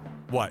is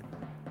what?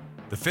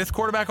 The fifth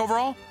quarterback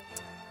overall?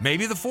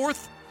 Maybe the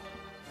fourth?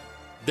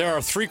 There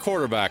are three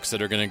quarterbacks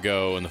that are going to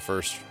go in the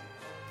first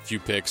few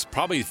picks.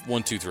 Probably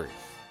 1, 2, 3.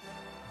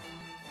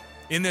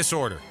 In this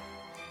order.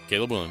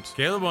 Caleb Williams.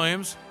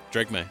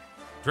 Drake May.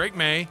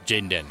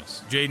 Jaden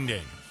Daniels.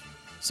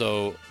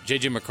 So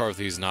J.J.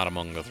 McCarthy is not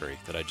among the three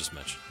that I just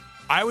mentioned.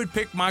 I would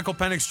pick Michael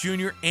Penix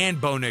Jr. and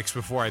Bo Nix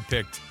before I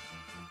picked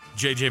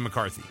J.J.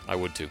 McCarthy. I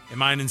would too.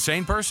 Am I an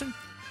insane person?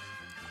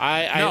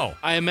 No.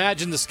 I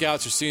imagine the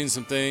scouts are seeing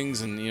some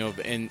things,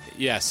 and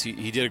yes,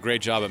 he did a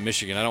great job at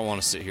Michigan. I don't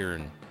want to sit here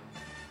and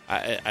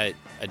I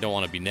don't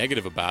want to be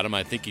negative about him.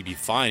 I think he'd be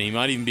fine. He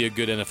might even be a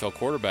good NFL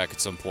quarterback at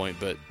some point,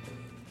 but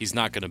he's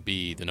not going to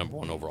be the number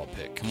one overall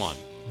pick. Come on.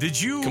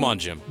 Come on,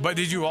 Jim. But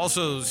did you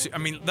also see,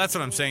 that's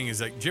what I'm saying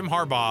is like Jim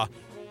Harbaugh,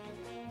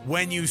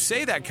 when you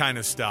say that kind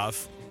of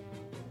stuff,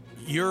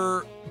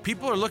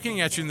 people are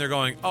looking at you and they're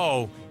going,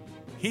 oh,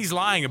 he's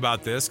lying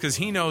about this because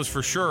he knows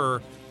for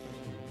sure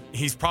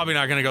he's probably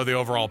not going to go the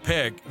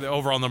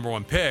overall number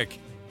one pick.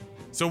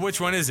 So which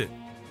one is it?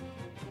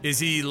 Is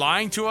he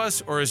lying to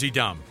us or is he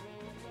dumb?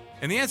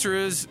 And the answer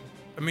is,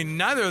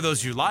 neither of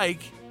those you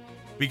like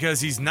because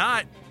he's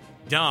not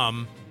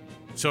dumb,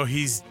 so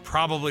he's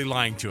probably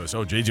lying to us.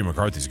 Oh, J.J.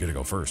 McCarthy's going to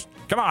go first.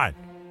 Come on.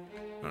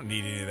 I don't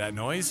need any of that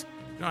noise.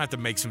 You don't have to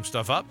make some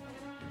stuff up.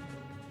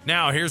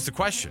 Now, here's the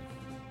question.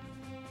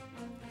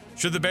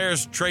 Should the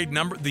Bears trade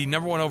the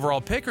number one overall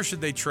pick or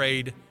should they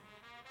trade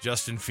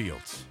Justin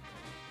Fields?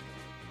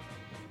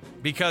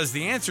 Because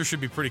the answer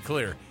should be pretty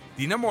clear.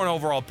 The number one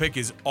overall pick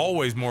is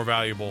always more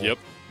valuable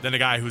than a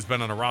guy who's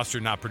been on a roster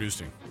not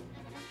producing.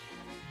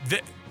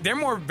 They're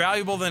more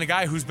valuable than a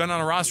guy who's been on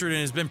a roster and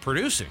has been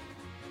producing.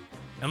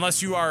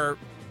 Unless you are,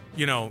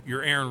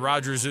 your Aaron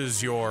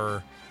Rodgerses,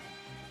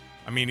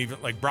 even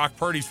like Brock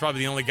Purdy's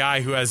probably the only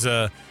guy who has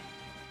a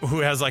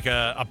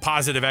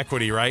positive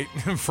equity, right,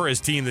 for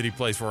his team that he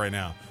plays for right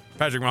now.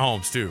 Patrick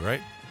Mahomes too,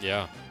 right?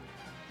 Yeah.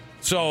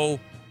 So,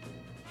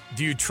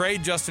 do you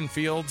trade Justin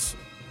Fields?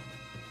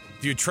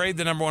 Do you trade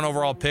the number one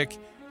overall pick?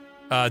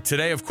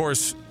 Today, of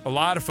course, a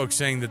lot of folks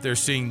saying that they're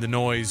seeing the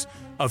noise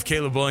of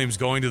Caleb Williams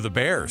going to the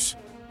Bears.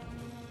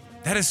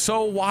 That is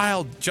so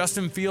wild.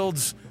 Justin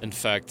Fields. In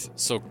fact,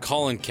 so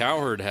Colin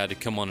Cowherd had to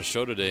come on a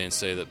show today and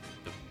say that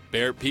the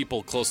Bear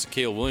people close to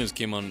Caleb Williams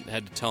came on,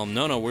 had to tell him,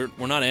 no, we're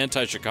not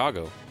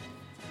anti-Chicago.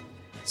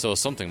 So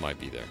something might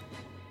be there.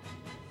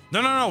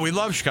 No. We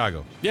love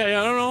Chicago.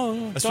 Yeah, I don't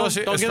know.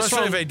 Especially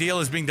if a deal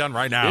is being done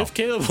right now. If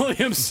Caleb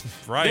Williams,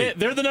 right.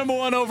 they're the number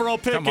one overall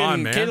pick, Come on,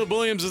 and man. Caleb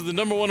Williams is the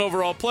number one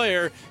overall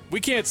player. We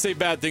can't say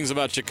bad things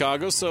about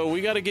Chicago, so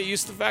we got to get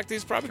used to the fact that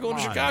he's probably going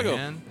to Chicago.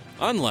 Man.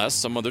 Unless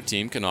some other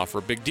team can offer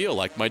a big deal,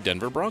 like my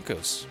Denver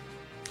Broncos.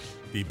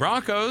 The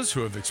Broncos,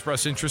 who have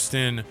expressed interest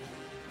in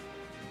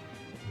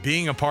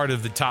being a part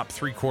of the top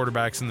 3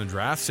 quarterbacks in the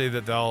draft, say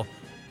that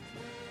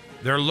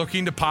they're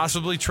looking to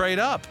possibly trade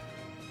up.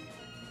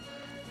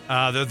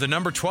 They're the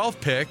number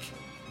 12 pick,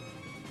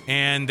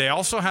 and they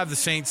also have the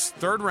Saints'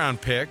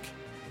 3rd-round pick.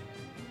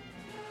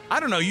 I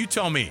don't know. You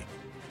tell me.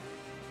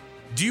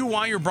 Do you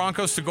want your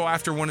Broncos to go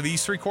after one of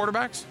these 3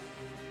 quarterbacks?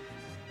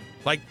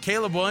 Like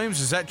Caleb Williams,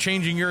 is that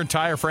changing your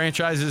entire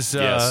franchise's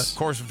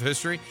course of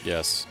history?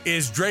 Yes.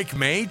 Is Drake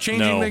May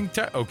changing the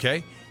entire...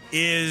 Okay.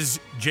 Is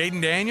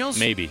Jaden Daniels?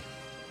 Maybe.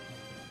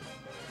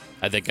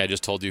 I think I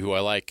just told you who I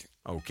like.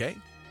 Okay.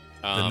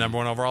 The number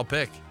 1 overall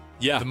pick.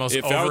 Yeah, the most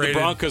if overrated. I were the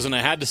Broncos and I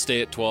had to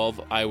stay at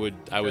 12, I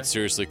would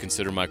seriously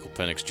consider Michael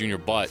Penix Jr.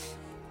 But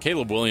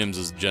Caleb Williams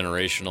is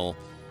generational.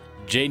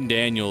 Jaden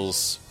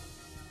Daniels,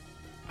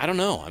 I don't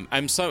know.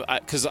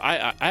 Because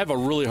I have a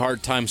really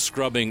hard time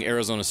scrubbing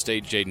Arizona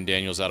State Jaden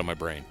Daniels out of my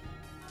brain.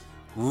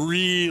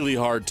 Really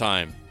hard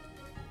time.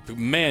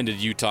 Man,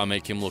 did Utah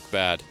make him look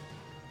bad.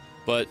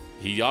 But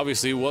he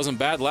obviously wasn't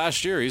bad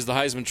last year. He's the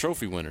Heisman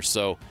Trophy winner.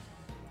 So,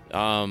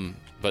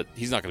 but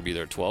he's not going to be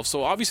there at 12.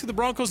 So obviously the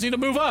Broncos need to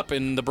move up,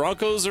 and the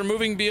Broncos are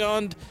moving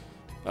beyond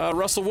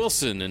Russell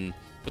Wilson.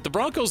 But the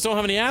Broncos don't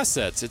have any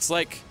assets. It's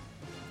like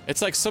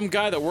some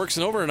guy that works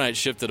an overnight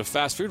shift at a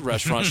fast food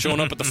restaurant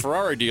showing up at the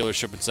Ferrari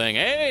dealership and saying,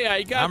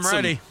 "Hey, I'm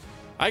ready.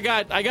 I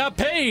got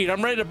paid.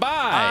 I'm ready to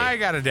buy. I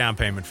got a down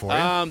payment for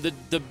you."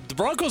 The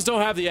Broncos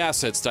don't have the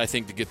assets, I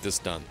think, to get this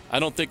done. I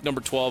don't think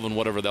number 12 and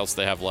whatever else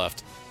they have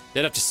left.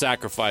 They'd have to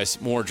sacrifice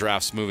more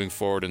drafts moving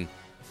forward, and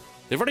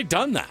they've already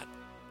done that.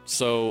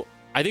 So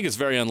I think it's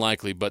very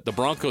unlikely, but the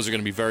Broncos are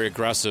going to be very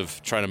aggressive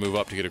trying to move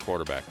up to get a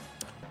quarterback.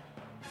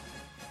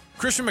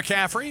 Christian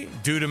McCaffery,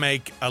 due to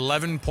make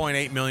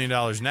 $11.8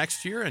 million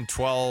next year and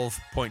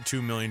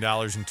 $12.2 million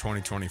in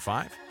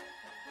 2025.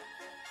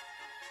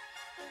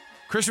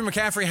 Christian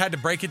McCaffery had to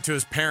break it to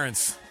his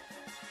parents.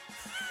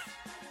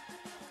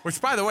 Which,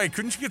 by the way,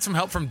 couldn't you get some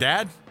help from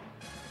Dad?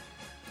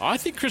 I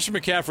think Christian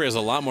McCaffrey has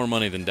a lot more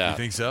money than Dad. You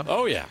think so?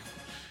 Oh, yeah.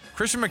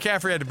 Christian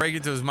McCaffrey had to break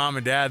it to his mom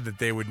and dad that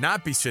they would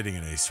not be sitting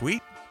in a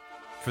suite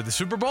for the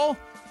Super Bowl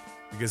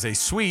because a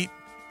suite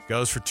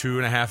goes for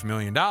 $2.5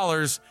 million.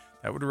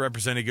 That would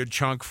represent a good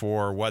chunk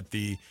for what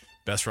the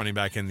best running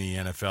back in the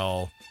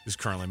NFL is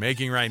currently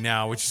making right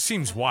now, which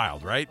seems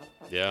wild, right?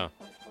 Yeah.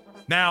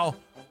 Now,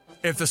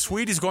 if the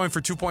suite is going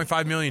for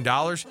 $2.5 million,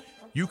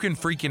 you can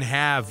freaking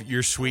have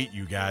your suite,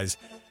 you guys.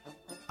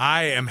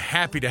 I am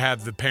happy to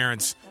have the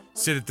parents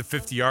sit at the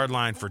 50-yard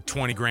line for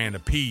 $20,000 a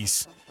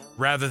piece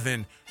rather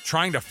than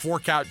trying to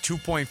fork out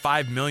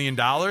 $2.5 million.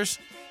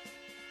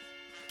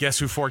 Guess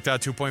who forked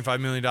out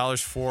 $2.5 million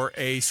for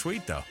a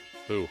suite, though?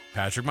 Who?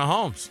 Patrick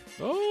Mahomes.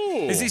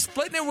 Oh. Is he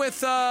splitting it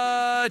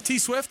with T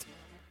Swift?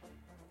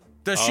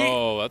 Does she?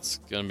 Oh, that's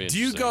going to be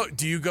interesting.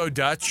 Do you go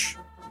Dutch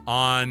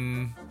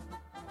on,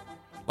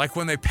 like,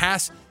 when they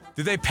pass?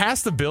 Did they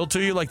pass the bill to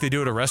you like they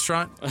do at a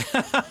restaurant?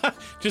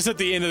 Just at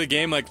the end of the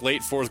game, like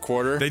late fourth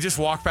quarter. They just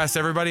walk past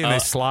everybody and they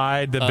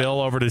slide the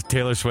bill over to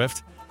Taylor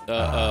Swift?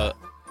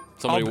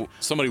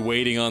 Somebody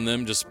waiting on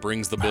them just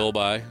brings the bill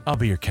by. I'll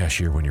be your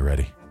cashier when you're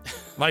ready.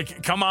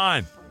 Like, come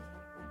on.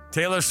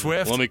 Taylor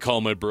Swift. Let me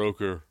call my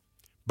broker.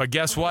 But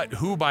guess what?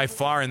 Who by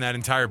far in that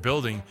entire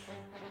building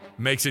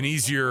makes an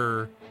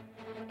easier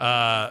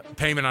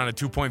payment on a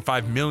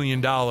 $2.5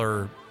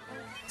 million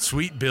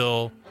suite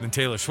bill than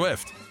Taylor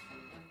Swift?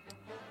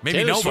 Maybe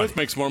Taylor nobody. Swift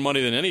makes more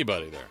money than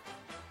anybody there.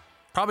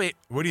 Probably,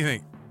 what do you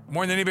think?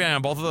 More than anybody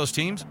on both of those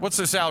teams? What's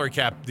the salary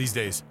cap these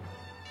days?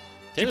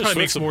 She probably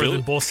makes more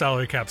than both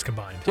salary caps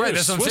combined. Right,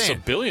 that's what I'm Swift's saying.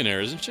 a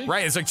billionaire, isn't she?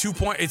 Right, it's like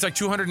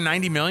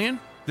 $290 million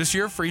this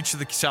year for each of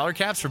the salary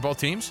caps for both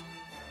teams.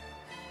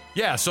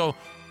 Yeah, so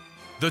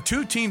the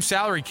two team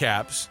salary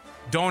caps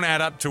don't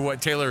add up to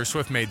what Taylor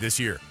Swift made this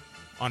year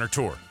on her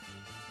tour.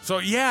 So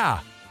yeah,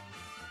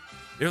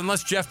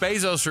 unless Jeff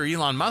Bezos or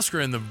Elon Musk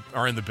are in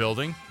the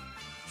building,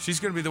 she's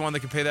going to be the one that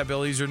can pay that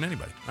bill easier than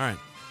anybody. All right,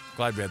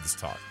 glad we had this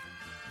talk.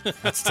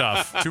 That's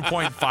tough.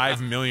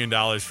 $2.5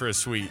 million for a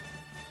suite.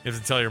 You have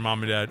to tell your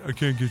mom and dad, I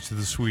can't get to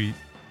the suite.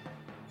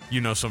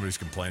 You know somebody's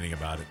complaining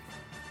about it.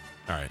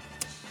 All right.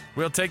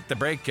 We'll take the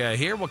break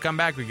here. We'll come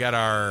back. We got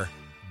our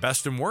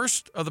best and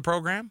worst of the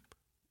program,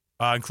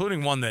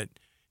 including one that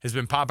has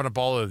been popping up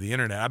all over the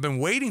internet. I've been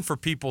waiting for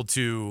people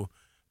to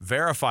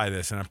verify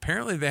this, and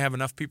apparently they have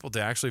enough people to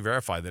actually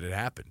verify that it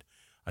happened.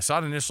 I saw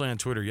it initially on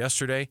Twitter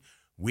yesterday.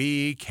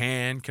 We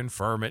can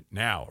confirm it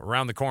now.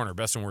 Around the corner,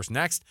 best and worst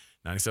next.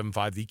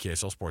 97.5, the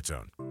KSL Sports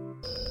Zone.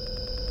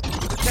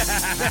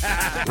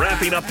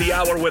 Wrapping up the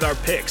hour with our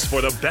picks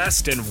for the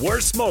best and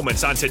worst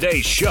moments on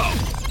today's show.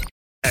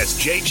 As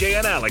JJ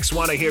and Alex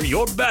want to hear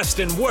your best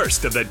and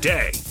worst of the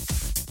day.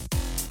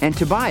 And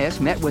Tobias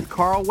met with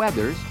Carl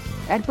Weathers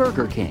at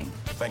Burger King.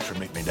 Thanks for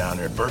meeting me down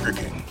there at Burger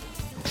King.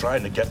 I'm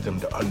trying to get them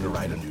to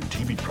underwrite a new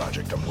TV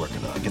project I'm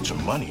working on. Get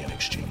some money in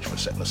exchange for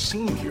setting a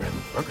scene here in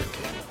Burger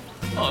King.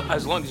 Well,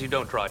 as long as you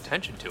don't draw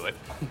attention to it.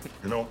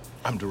 You know,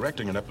 I'm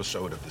directing an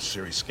episode of the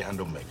series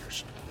Scandal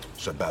Makers.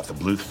 It's about the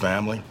Bluth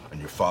family and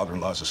your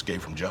father-in-law's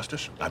escape from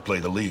justice. I play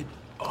the lead.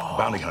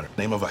 Bounty hunter,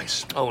 name of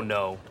ice. Oh,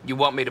 no. You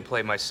want me to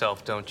play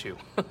myself, don't you?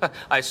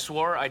 I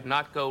swore I'd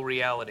not go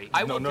reality.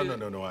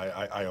 No.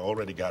 I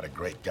already got a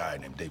great guy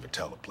named David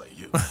Tell to play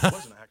you. It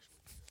wasn't actually...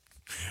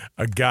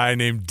 A guy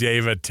named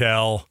David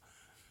Tell.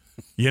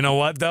 You know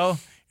what, though?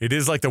 It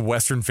is like the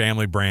Western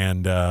Family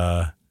brand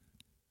Tobias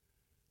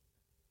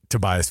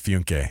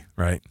Funke,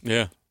 right?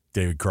 Yeah.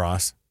 David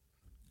Cross.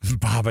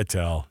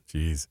 Babatel.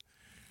 Jeez.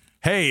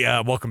 Hey,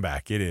 welcome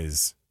back. It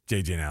is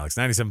JJ and Alex,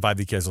 97.5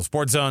 the KSL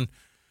Sports Zone.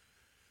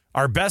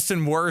 Our best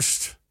and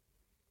worst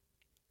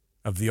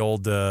of the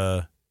old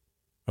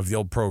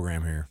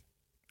program here.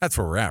 That's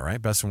where we're at, right?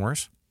 Best and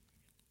worst?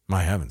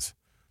 My heavens.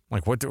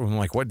 What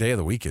day of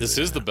the week is this?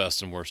 This is the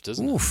best and worst,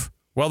 isn't it?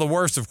 Well, the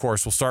worst, of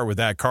course, we'll start with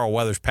that. Carl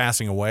Weathers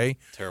passing away.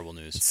 Terrible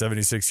news. At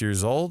 76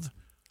 years old.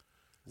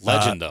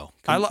 Legend, though.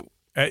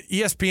 At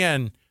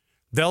ESPN,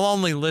 they'll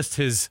only list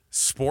his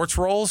sports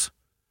roles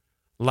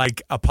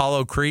like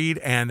Apollo Creed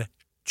and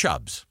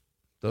Chubbs.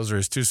 Those are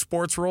his two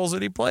sports roles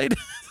that he played.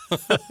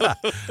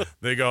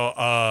 They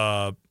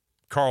go,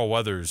 Carl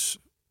Weathers,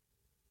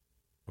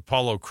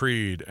 Apollo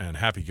Creed, and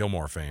Happy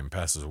Gilmore fame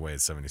passes away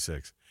at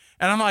 76.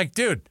 And I'm like,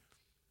 dude,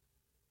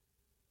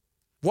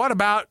 what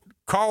about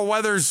Carl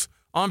Weathers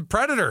on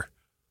Predator?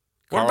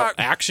 What about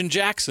Action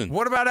Jackson?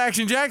 What about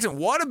Action Jackson?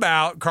 What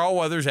about Carl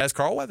Weathers as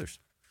Carl Weathers?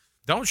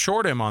 Don't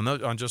short him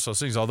on just those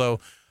things.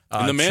 Although,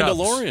 and the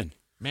Mandalorian,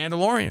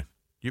 Mandalorian.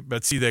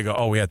 But see, they go,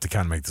 oh, we have to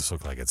kind of make this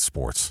look like it's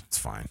sports. It's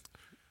fine.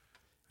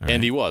 Right.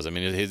 And he was. I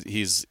mean,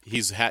 he was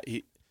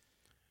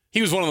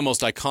one of the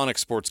most iconic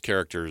sports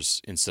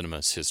characters in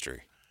cinema's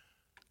history.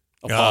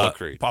 Apollo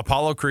Creed.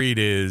 Apollo Creed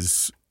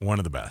is one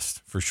of the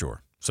best for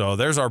sure. So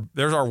there's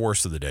our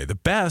worst of the day. The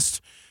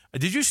best.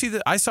 Did you see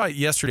that? I saw it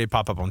yesterday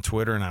pop up on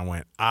Twitter, and I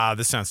went,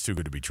 this sounds too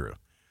good to be true.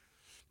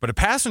 But a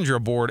passenger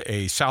aboard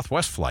a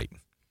Southwest flight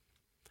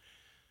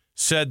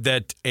said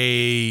that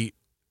a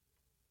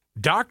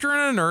doctor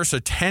and a nurse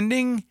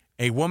attending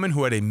a woman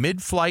who had a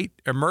mid-flight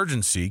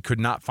emergency could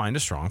not find a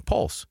strong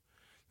pulse.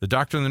 The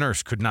doctor and the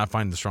nurse could not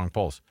find the strong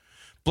pulse.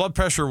 Blood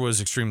pressure was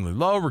extremely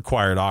low,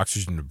 required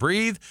oxygen to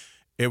breathe.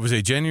 It was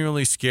a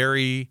genuinely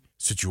scary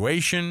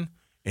situation.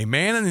 A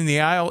man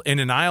in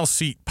an aisle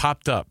seat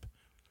popped up.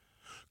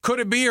 Could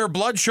it be her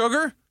blood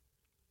sugar?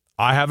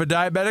 I have a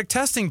diabetic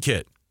testing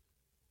kit.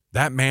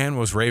 That man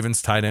was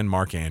Ravens tight end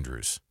Mark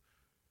Andrews.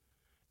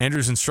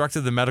 Andrews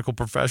instructed the medical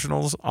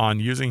professionals on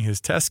using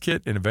his test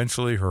kit, and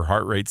eventually her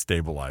heart rate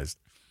stabilized.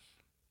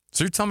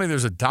 So you're telling me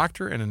there's a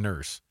doctor and a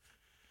nurse.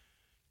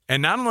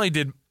 And not only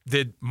did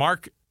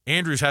Mark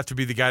Andrews have to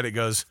be the guy that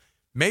goes,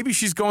 maybe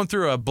she's going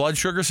through a blood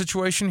sugar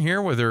situation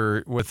here with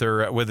a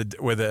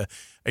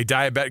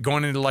diabetic,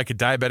 going into like a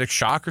diabetic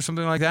shock or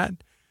something like that.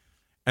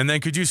 And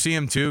then could you see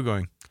him too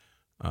going,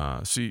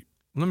 see,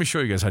 let me show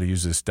you guys how to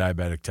use this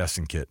diabetic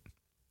testing kit.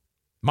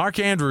 Mark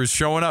Andrews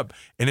showing up,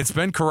 and it's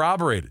been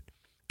corroborated.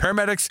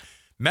 Paramedics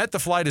met the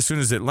flight as soon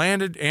as it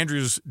landed.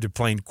 Andrews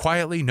deplaned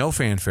quietly, no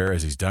fanfare,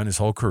 as he's done his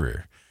whole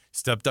career.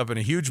 Stepped up in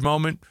a huge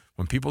moment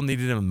when people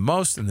needed him the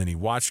most, and then he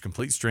watched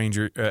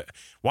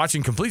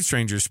watching complete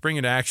strangers spring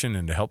into action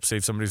and to help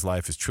save somebody's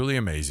life is truly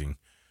amazing.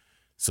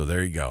 So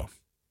there you go.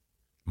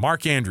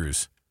 Mark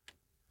Andrews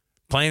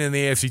playing in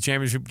the AFC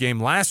Championship game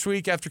last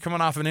week after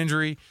coming off an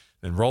injury,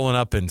 then rolling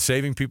up and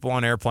saving people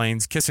on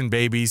airplanes, kissing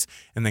babies,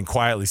 and then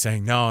quietly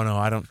saying, "No,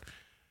 I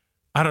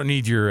don't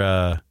need your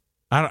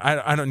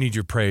I don't need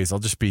your praise. I'll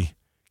just be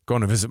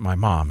going to visit my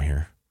mom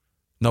here.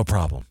 No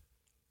problem."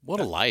 What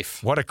a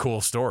life. What a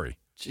cool story.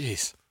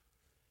 Jeez.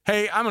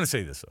 Hey, I'm going to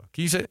say this, though.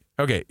 Can you say,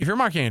 okay, if you're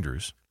Mark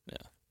Andrews, yeah,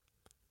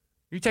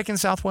 are you taking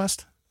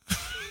Southwest?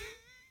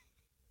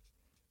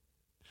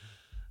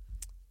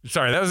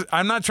 Sorry,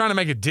 I'm not trying to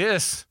make a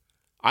diss.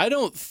 I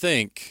don't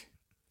think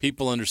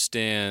people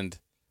understand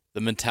the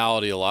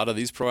mentality a lot of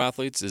these pro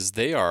athletes is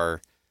they are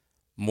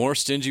more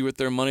stingy with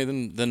their money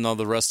than all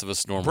the rest of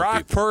us normal people.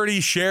 Brock Purdy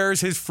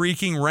shares his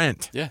freaking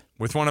rent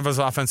with one of his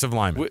offensive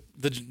linemen.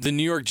 The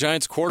New York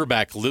Giants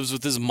quarterback lives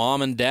with his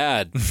mom and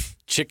dad.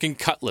 Chicken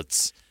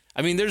cutlets.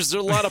 I mean, there's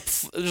a lot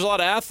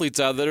of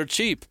athletes out there that are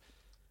cheap.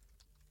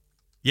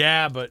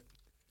 Yeah, but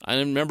I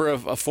remember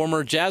a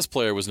former Jazz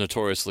player was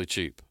notoriously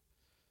cheap.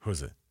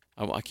 Who's it?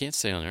 I can't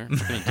say on there. I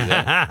can't do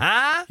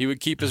that. He would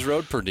keep his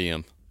road per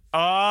diem.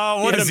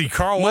 Oh, what is he,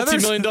 Carl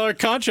Weathers? $multi-million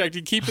contract.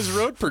 He'd keep his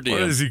road per diem.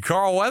 What is he,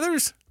 Carl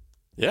Weathers?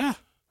 Yeah.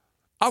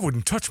 I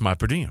wouldn't touch my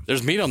per diem.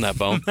 There's meat on that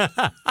bone.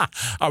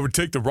 I would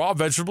take the raw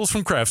vegetables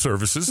from craft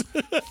services,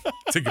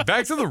 take it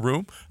back to the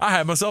room. I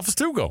had myself a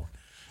stew going.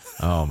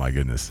 Oh, my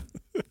goodness.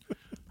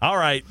 All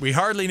right. We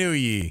hardly knew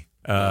ye,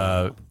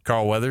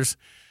 Carl Weathers.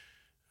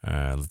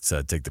 Let's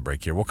take the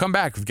break here. We'll come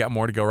back. We've got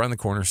more to go around the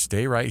corner.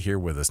 Stay right here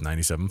with us,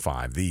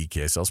 97.5, the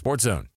KSL Sports Zone.